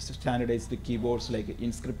sometimes standardized keyboards like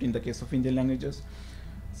InScript in the case of Indian languages.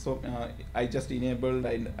 So I just enabled,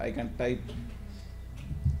 and I can type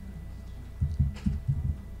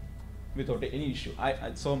without any issue.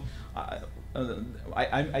 I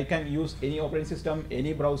can use any operating system,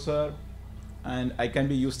 any browser, and I can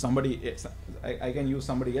use somebody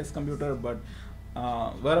else's computer, but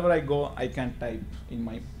wherever I go, I can type in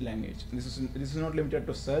my language. This is not limited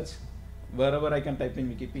to search. Wherever I can type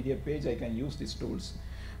in Wikipedia page, I can use these tools.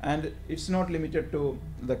 And it's not limited to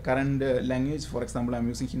the current language. For example, I'm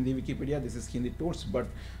using Hindi Wikipedia. This is Hindi tools, but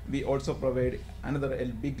we also provide another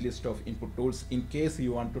big list of input tools in case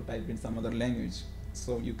you want to type in some other language.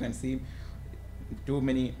 So you can see too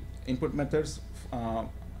many input methods.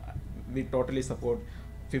 We totally support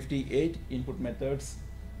 58 input methods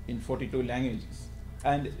in 42 languages.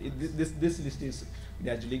 And this list is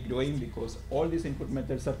gradually growing because all these input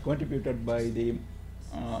methods are contributed by the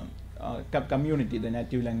community. The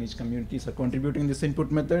native language communities are contributing this input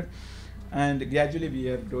method, and gradually we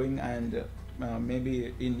are growing, and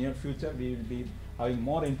maybe in near future we will be having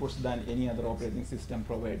more inputs than any other operating system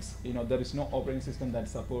provides. You know, there is no operating system that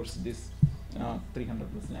supports this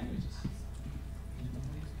 300 plus languages.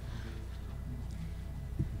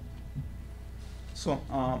 So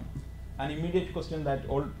an immediate question that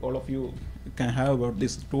all of you can have about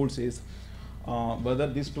these tools is whether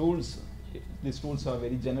these tools are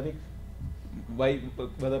very generic,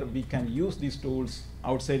 whether we can use these tools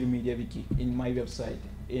outside MediaWiki, in my website,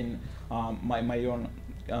 in my own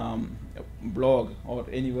blog, or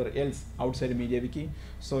anywhere else outside MediaWiki.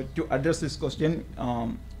 So to address this question,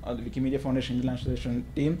 the Wikimedia Foundation Internationalization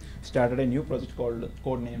team started a new project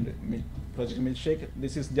codenamed Project Milkshake.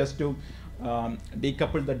 This is just to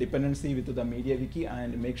decouple the dependency with the MediaWiki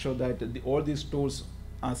and make sure that all these tools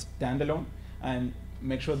are standalone, and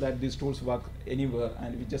make sure that these tools work anywhere,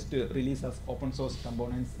 and we just release as open source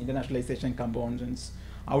components, internationalization components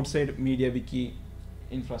outside MediaWiki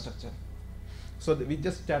infrastructure. So we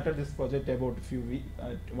just started this project about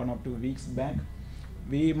 1 or 2 weeks back.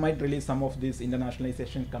 We might release some of these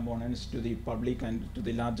internationalization components to the public and to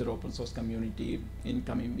the larger open source community in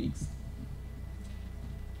coming weeks.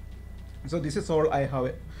 So this is all I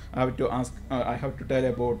have to ask. I have to tell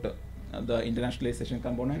about the internationalization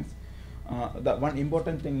components. The one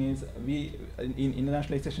important thing is we in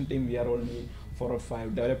internationalization team we are only 4 or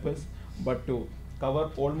 5 developers, but to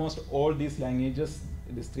cover almost all these languages,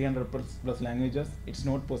 these 300 plus languages, it's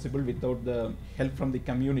not possible without the help from the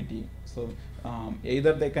community. So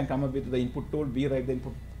either they can come up with the input tool, we write the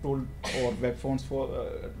input tool, or web fonts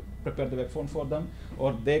prepare the web font for them,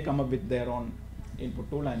 or they come up with their own input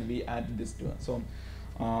tool and we add this to it. So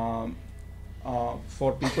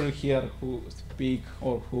for people here who speak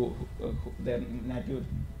or who their native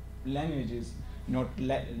language is not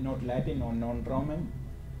Latin or non-Roman,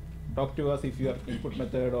 talk to us if your input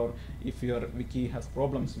method or if your wiki has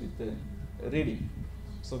problems with reading.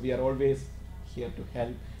 So we are always here to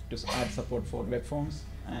help, to add support for web forms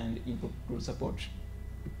and input tool support.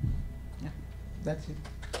 Yeah, that's it.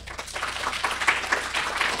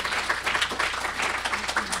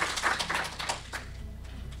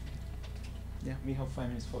 Yeah, we have 5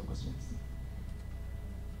 minutes for questions.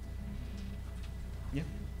 Yeah.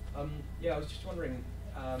 Yeah, I was just wondering.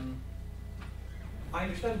 I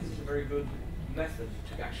understand this is a very good method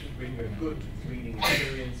to actually bring a good reading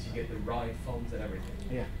experience. You get the right fonts and everything.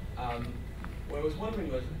 Yeah. What I was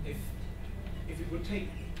wondering was if it would take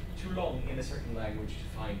too long in a certain language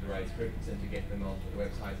to find the right scripts and to get them onto the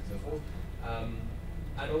website and so forth,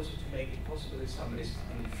 and also to make it possible if somebody's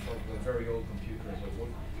in front of a very old computer and so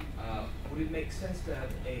forth, would it make sense to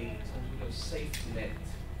have some sort of safety net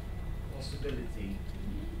possibility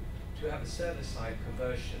to have a server-side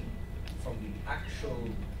conversion from the actual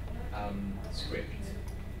script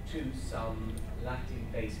to some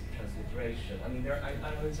Latin-based transliteration? I mean,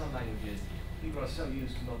 I know in some languages people are so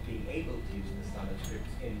used to not being able to use the standard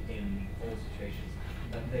scripts in all situations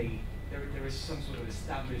that there is some sort of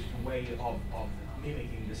established way of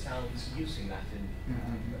mimicking the sounds using Latin.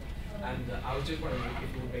 And I was just wondering if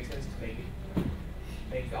it would make sense to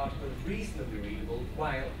make the article reasonably readable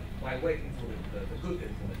while waiting for the good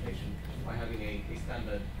implementation by having a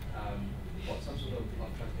standard, some sort of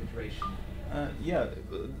transliteration. Yeah,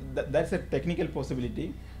 that's a technical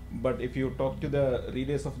possibility. But if you talk to the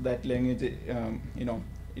readers of that language, you know,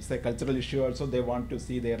 it's a cultural issue also. They want to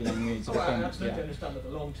see their language written. I absolutely understand that the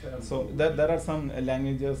long term. So there are some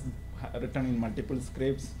languages written in multiple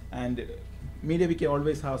scripts, and MediaWiki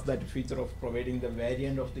always has that feature of providing the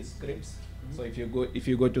variant of the scripts. So if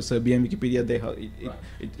you go to Serbian Wikipedia, they have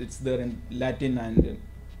it's there in Latin and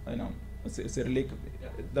you know Cyrillic.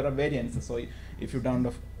 There are variants. So if you don't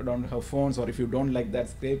have fonts, or if you don't like that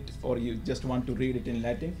script, or you just want to read it in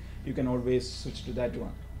Latin, you can always switch to that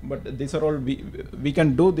one. But these are all we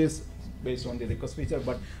can do this based on the request feature.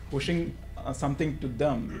 But pushing something to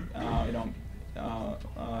them, you know,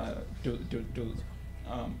 to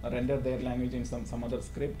render their language in some other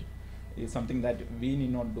script is something that we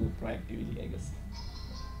need not do proactively, I guess.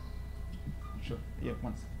 Sure. Yeah,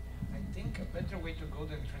 once. I think a better way to go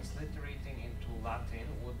than transliterating into Latin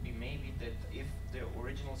would be maybe that if the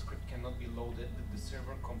original script cannot be loaded, that the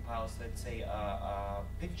server compiles, let's say, a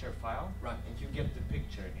picture file, Right. and you get the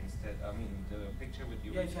picture instead. I mean, the picture with the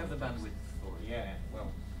Yeah, if you original have the text. bandwidth for it. Yeah,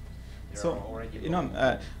 well, there So, are already you know,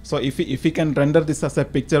 loaded. so if we can render this as a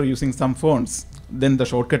picture using some fonts, then the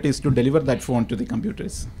shortcut is to deliver that font to the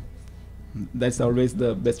computers. That's always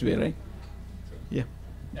the best way, right? Yeah.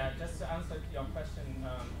 Yeah, just to answer your question,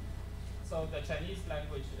 so the Chinese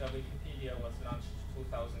language Wikipedia was launched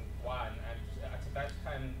 2001, and at that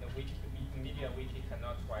time the Wikimedia Wiki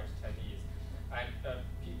cannot write Chinese, and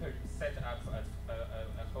people set up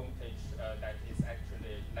a homepage that is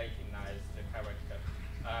actually Latinized the character.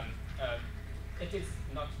 It is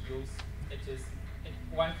not used.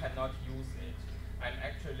 One cannot use it, and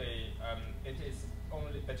actually it is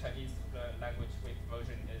only the Chinese language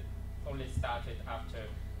version is only started after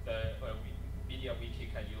the Wikimedia Wiki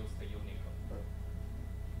can use the Unicode.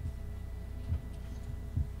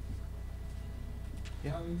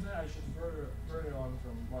 Yeah. In fact, I should further on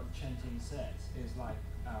from what Chen-Ting says is like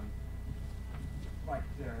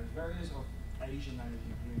there are various of Asian languages,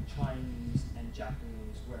 including Chinese and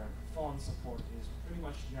Japanese, where font support is pretty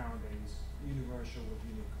much nowadays universal with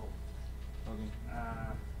Unicode. Okay.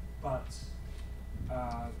 But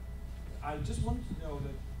I just want to know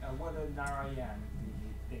that whether Narayan,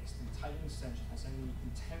 the Titan extension, has any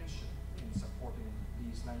intention in supporting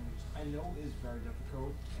these languages. I know it's very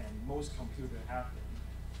difficult, and most computers have them,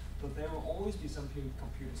 but there will always be some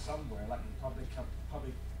computers somewhere, like in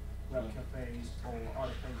public web cafes or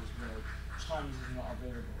other places where Chinese is not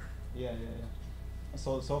available. Yeah.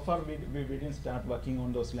 So far we didn't start working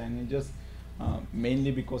on those languages,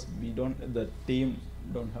 mainly because the team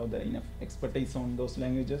don't have the enough expertise on those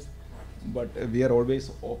languages. But we are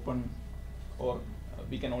always open, or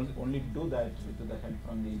we can only do that with the help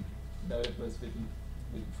from the developers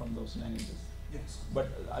from those languages. Yes. But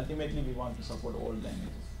ultimately we want to support all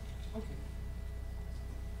languages. Okay.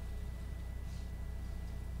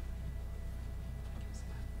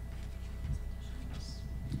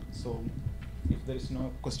 So if there is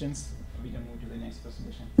no questions, we can move to the next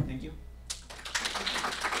presentation. Thank you.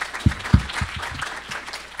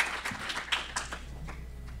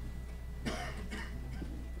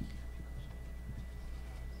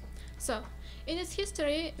 So, in its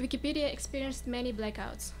history, Wikipedia experienced many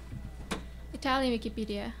blackouts. Italian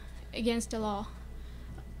Wikipedia, against the law,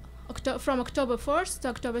 from October 4th to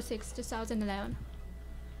October 6th, 2011.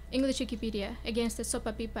 English Wikipedia, against the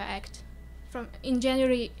SOPA-PIPA Act, in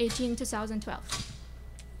January 18, 2012.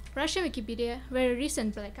 Russian Wikipedia, very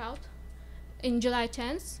recent blackout, in July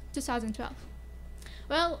 10th, 2012.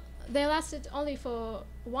 Well, they lasted only for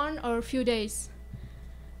one or a few days.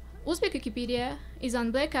 Uzbek Wikipedia is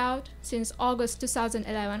on blackout since August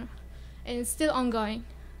 2011, and it's still ongoing.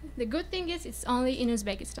 The good thing is it's only in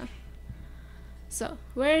Uzbekistan. So,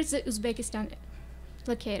 where is Uzbekistan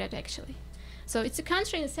located actually? So, it's a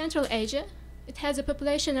country in Central Asia. It has a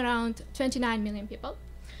population around 29 million people,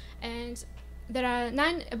 and there are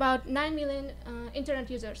about 9 million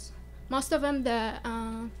internet users. Most of them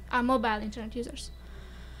are mobile internet users.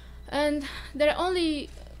 And there are only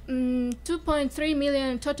 2.3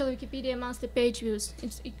 million total Wikipedia monthly page views.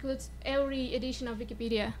 It includes every edition of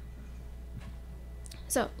Wikipedia.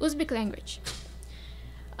 So, Uzbek language.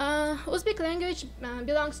 Uzbek language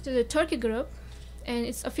belongs to the Turkic group, and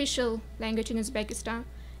it's official language in Uzbekistan.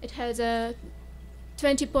 It has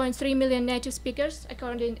 20.3 million native speakers,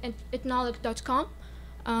 according to ethnologue.com,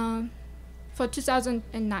 for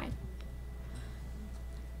 2009.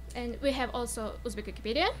 And we have also Uzbek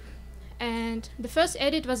Wikipedia. And the first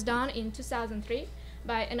edit was done in 2003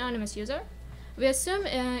 by an anonymous user. We assume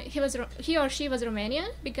he or she was Romanian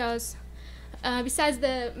because besides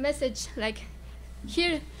the message like,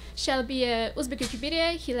 here shall be a Uzbek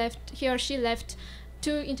Wikipedia, he or she left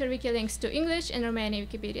 2 interwiki links to English and Romanian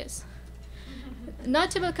Wikipedias.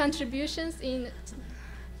 Notable contributions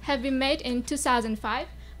have been made in 2005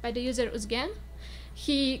 by the user Uzgen.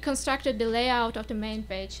 He constructed the layout of the main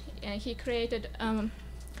page, and he created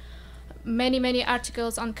many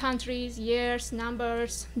articles on countries, years,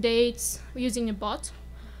 numbers, dates using a bot,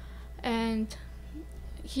 and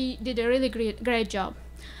he did a really great job.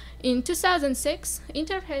 In 2006,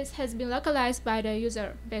 interface has been localized by the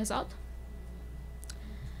user Behzad,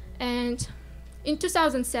 and in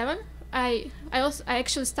 2007, I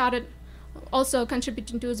actually started also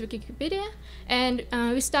contributing to Uzbek Wikipedia, and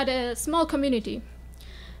we started a small community.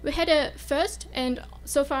 We had a first and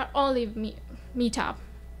so far only meetup.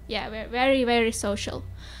 Yeah, we're very social,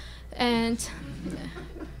 and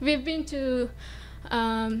we've been to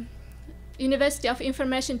University of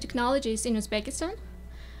Information Technologies in Uzbekistan.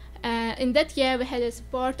 In that year, we had the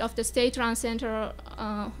support of the state-run center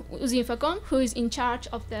Uzinfocom, who is in charge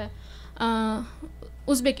of the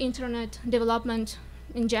Uzbek internet development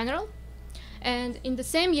in general. And in the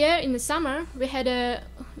same year, in the summer, we had a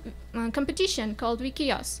competition called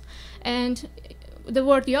WikiYos. And the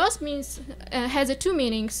word yos means has two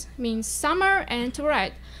meanings, means summer and to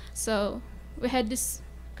write. So we had this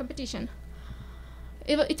competition.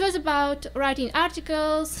 It was about writing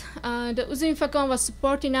articles. The Uzinfocom was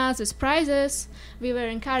supporting us with prizes. We were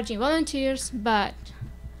encouraging volunteers, but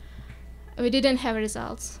we didn't have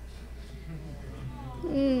results.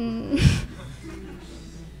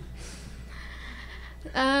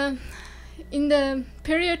 In the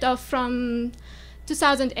period of from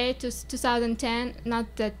 2008 to 2010,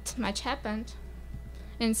 not that much happened,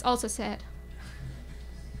 and it's also sad.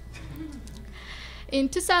 In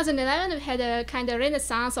 2011, we had a kind of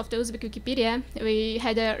renaissance of the Uzbek Wikipedia. We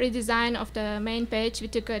had a redesign of the main page. We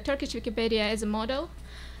took a Turkish Wikipedia as a model.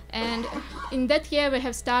 And in that year, we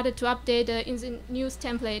have started to update the news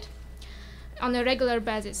template on a regular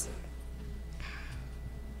basis.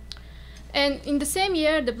 And in the same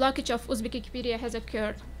year, the blockage of Uzbek Wikipedia has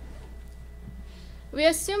occurred. We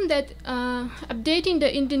assume that updating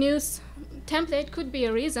the news template could be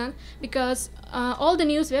a reason, because all the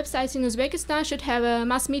news websites in Uzbekistan should have a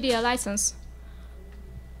mass media license.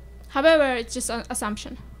 However, it's just an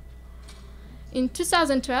assumption. In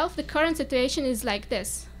 2012, the current situation is like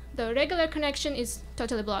this. The regular connection is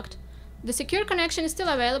totally blocked. The secure connection is still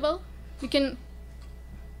available. You can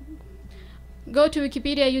go to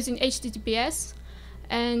Wikipedia using HTTPS,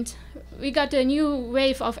 and we got a new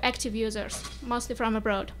wave of active users, mostly from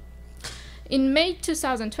abroad. In May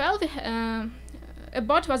 2012, a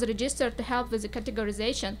bot was registered to help with the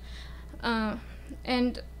categorization,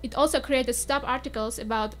 and it also created stub articles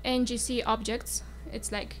about NGC objects.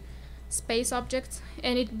 It's like space objects,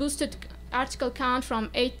 and it boosted article count from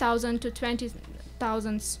 8,000 to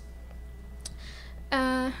 20,000.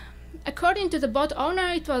 According to the bot owner,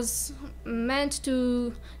 it was meant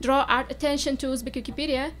to draw attention to Uzbek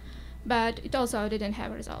Wikipedia, but it also didn't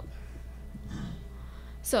have a result.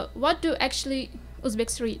 So what do actually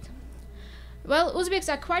Uzbeks read? Well, Uzbeks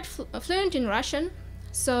are quite fluent in Russian,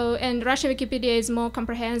 and Russian Wikipedia is more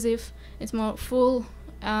comprehensive, it's more full,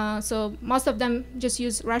 so most of them just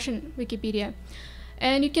use Russian Wikipedia.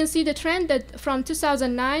 And you can see the trend that from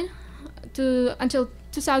 2009 until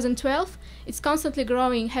 2012, it's constantly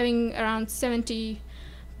growing, having around 70%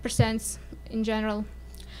 in general.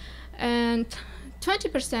 And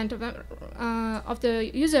 20% of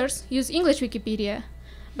the users use English Wikipedia,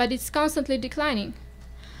 but it's constantly declining.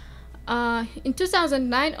 In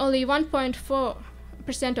 2009, only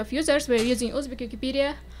 1.4% of users were using Uzbek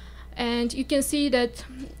Wikipedia, and you can see that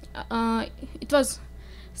it was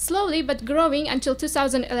slowly but growing until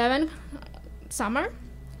 2011 summer.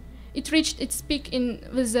 It reached its peak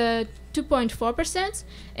with 2.4%,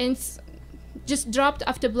 and it's just dropped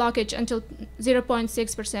after blockage until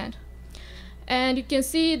 0.6%. And you can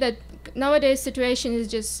see that nowadays situation is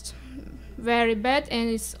just very bad,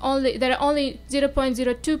 and there are only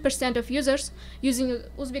 0.02% of users using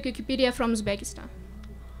Uzbek Wikipedia from Uzbekistan.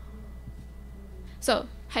 So,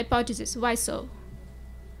 hypothesis, why so?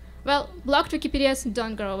 Well, blocked Wikipedias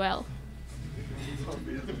don't grow well.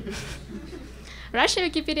 Russian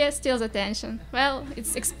Wikipedia steals attention. Well,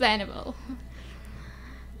 it's explainable.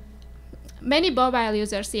 Many mobile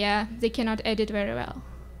users, yeah, they cannot edit very well.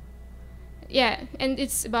 Yeah, and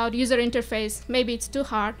it's about user interface. Maybe it's too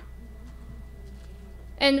hard.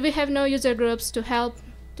 And we have no user groups to help,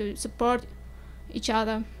 to support each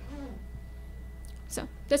other. So,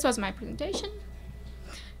 this was my presentation.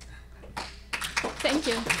 Thank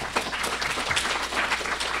you.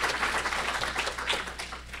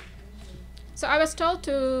 So I was told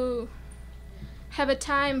to have a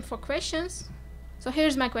time for questions. So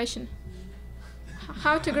here's my question.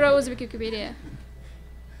 How to grow Uzbek Wikipedia?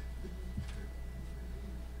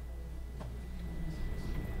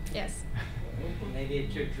 Yes. Maybe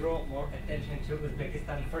to draw more attention to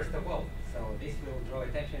Uzbekistan first of all. So this will draw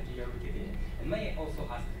attention to your Wikipedia. And may I also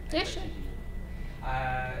ask a question to you?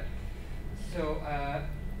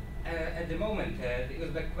 At the moment, the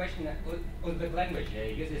Uzbek language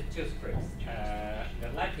uses two scripts. The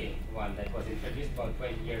Latin one that was introduced about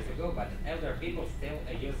 20 years ago, but elder people still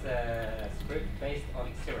use a script based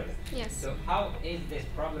on Cyrillic. Yes. So how is this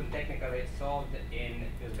problem technically solved in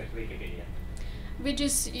Uzbek Wikipedia? We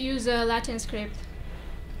just use a Latin script.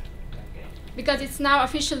 Okay. Because it's now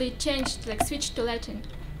officially changed, like switched to Latin.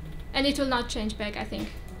 And it will not change back, I think.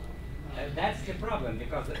 That's the problem,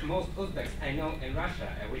 because most Uzbeks I know in Russia,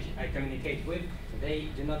 which I communicate with, they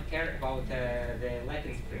do not care about the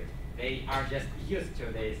Latin script. They are just used to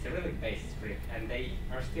the Cyrillic-based script, and they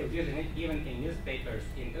are still using it even in newspapers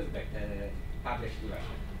in Uzbek published in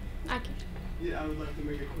Russia. Okay. Yeah, I would like to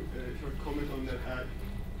make a quick short comment on that.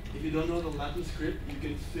 If you don't know the Latin script, you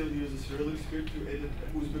can still use the Cyrillic script to edit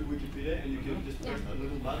Uzbek Wikipedia, and you can just press a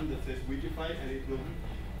little button that says Wikify, and it will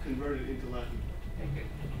convert it into Latin. Thank you.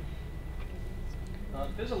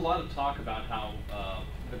 There's a lot of talk about how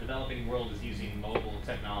the developing world is using mobile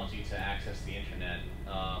technology to access the internet,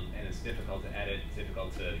 and it's difficult to edit, it's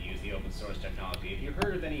difficult to use the open source technology. Have you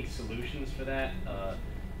heard of any solutions for that?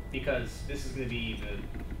 Because this is going to be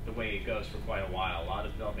the way it goes for quite a while. A lot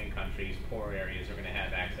of developing countries, poor areas, are going to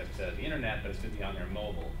have access to the internet, but it's going to be on their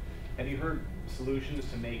mobile. Have you heard solutions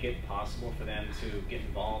to make it possible for them to get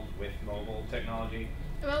involved with mobile technology?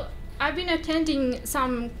 Well, I've been attending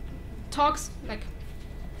some talks like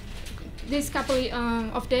this couple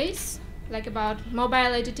of days, like about mobile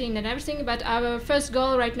editing and everything, but our first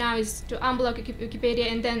goal right now is to unblock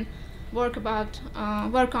Wikipedia and then work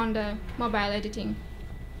on the mobile editing.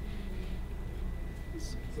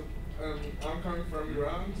 I'm coming from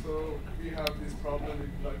Iran, so we have this problem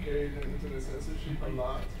with blockade and internet censorship a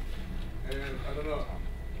lot. And I don't know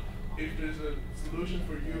if there's a solution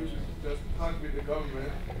for you to just talk with the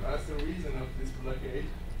government, ask the reason of this blockade.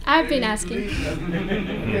 I've been asking.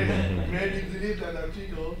 Maybe delete that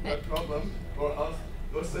article, that problem, or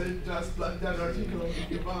say just block that article if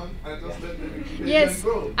you want, and just let the Wikipedia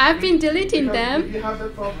go. I've been deleting them. If you have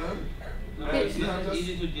that problem, it's not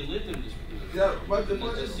easy to delete them. Yeah, but the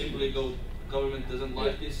point is simply go, government doesn't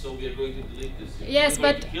like this, so we are going to delete this. Yes,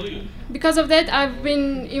 but because of that, I've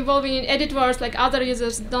been involving in edit wars, like other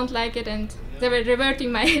users don't like it, and they were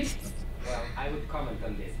reverting my edits. Well, I would comment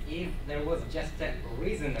on this. If there was just a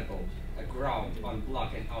reasonable ground on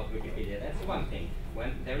blocking out Wikipedia, that's one thing.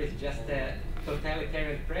 When there is just a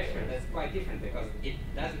totalitarian pressure, that's quite different, because it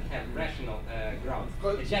doesn't have rational grounds.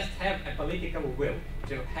 It just have a political will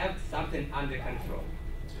to have something under control.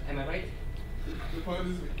 Am I right? The point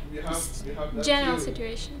is, we have that general too.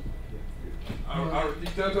 Situation. Our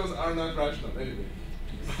dictators are not rational anyway.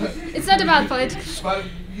 It's not about politics. But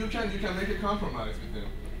you can make a compromise with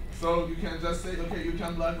them. So you can just say, okay, you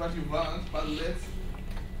can block what you want, but let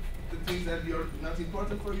the things that are not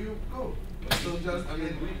important for you go. So just, I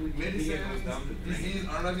mean, medicines, disease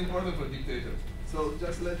are not important for dictators. So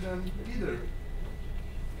just let them be there.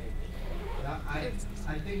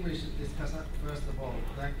 I think we should discuss that first of all.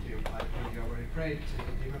 Thank you. I think you're very great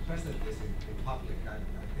to even present this in public. I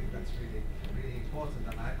think that's really important,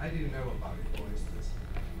 and I didn't know about it, for instance,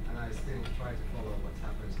 and I still try to follow what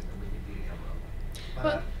happens in the Wikipedia world.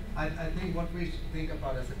 But I think what we should think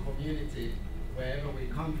about as a community, wherever we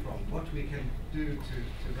come from, what we can do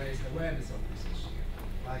to raise awareness of this issue.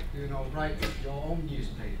 Like, write your own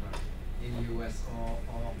newspaper in US or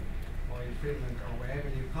in Finland or wherever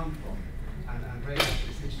you come from, and raise up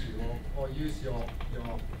this issue, or use your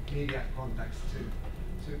media contacts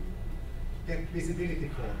to get visibility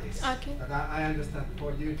for this. Okay. But I understand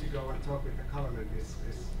for you to go and talk with the government is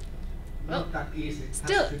not that easy. It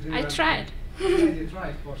Still, has to do I tried. Yeah, you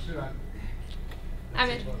tried for sure. I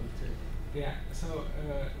mean, yeah. So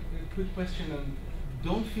a quick question on.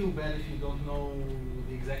 Don't feel bad if you don't know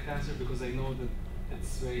the exact answer, because I know that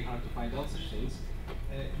it's very hard to find out such things.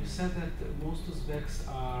 You said that most Uzbeks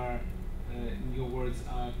are, in your words,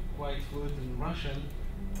 are quite fluent in Russian,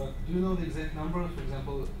 but do you know the exact number? For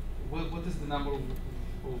example, what is the number of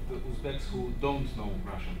the Uzbeks who don't know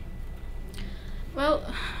Russian? Well,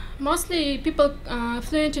 mostly people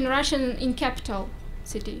fluent in Russian in capital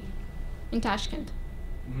city, in Tashkent.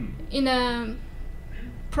 Mm-hmm. In a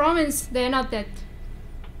province, they're not that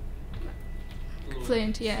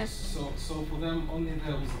fluent, yes. So for them, only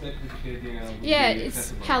the Uzbek Wikipedia would yeah, be it's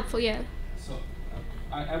accessible. helpful, yeah. So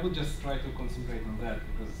I would just try to concentrate on that,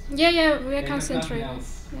 because yeah, we're concentrating.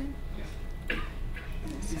 Yeah.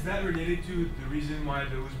 Is that related to the reason why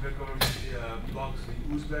the Uzbek government blocks the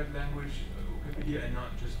Uzbek language Wikipedia and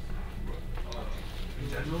not just in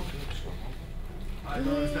general? I don't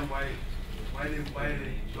understand why they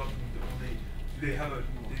block the only. Do they have the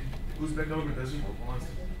Uzbek government wants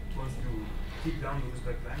to keep down the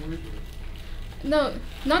Uzbek language? No,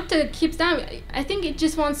 not to keep down. I think it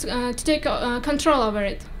just wants to take control over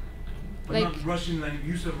it. But like not Russian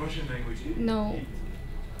use of Russian language. No,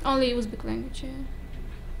 only Uzbek language. Yeah.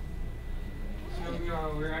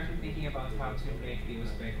 So we're actually thinking about how to make the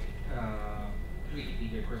Uzbek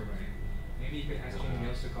Wikipedia grow, right? Maybe you could ask Jimmy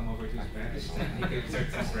Mills to come over to Uzbeks and he could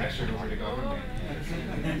exert some pressure over the government.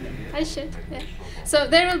 I should, yeah. So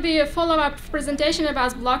there will be a follow-up presentation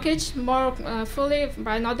about blockage more fully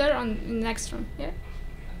by another on the next room. Yeah.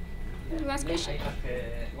 Last question. I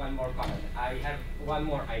have one more comment. I have one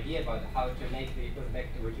more idea about how to make the Uzbek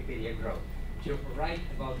Wikipedia grow. To write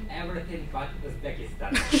about everything but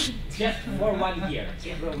Uzbekistan. Just for 1 year.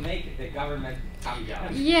 It will make the government come down.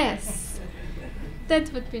 Yes.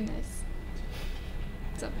 That would be nice.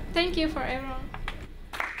 So thank you for everyone.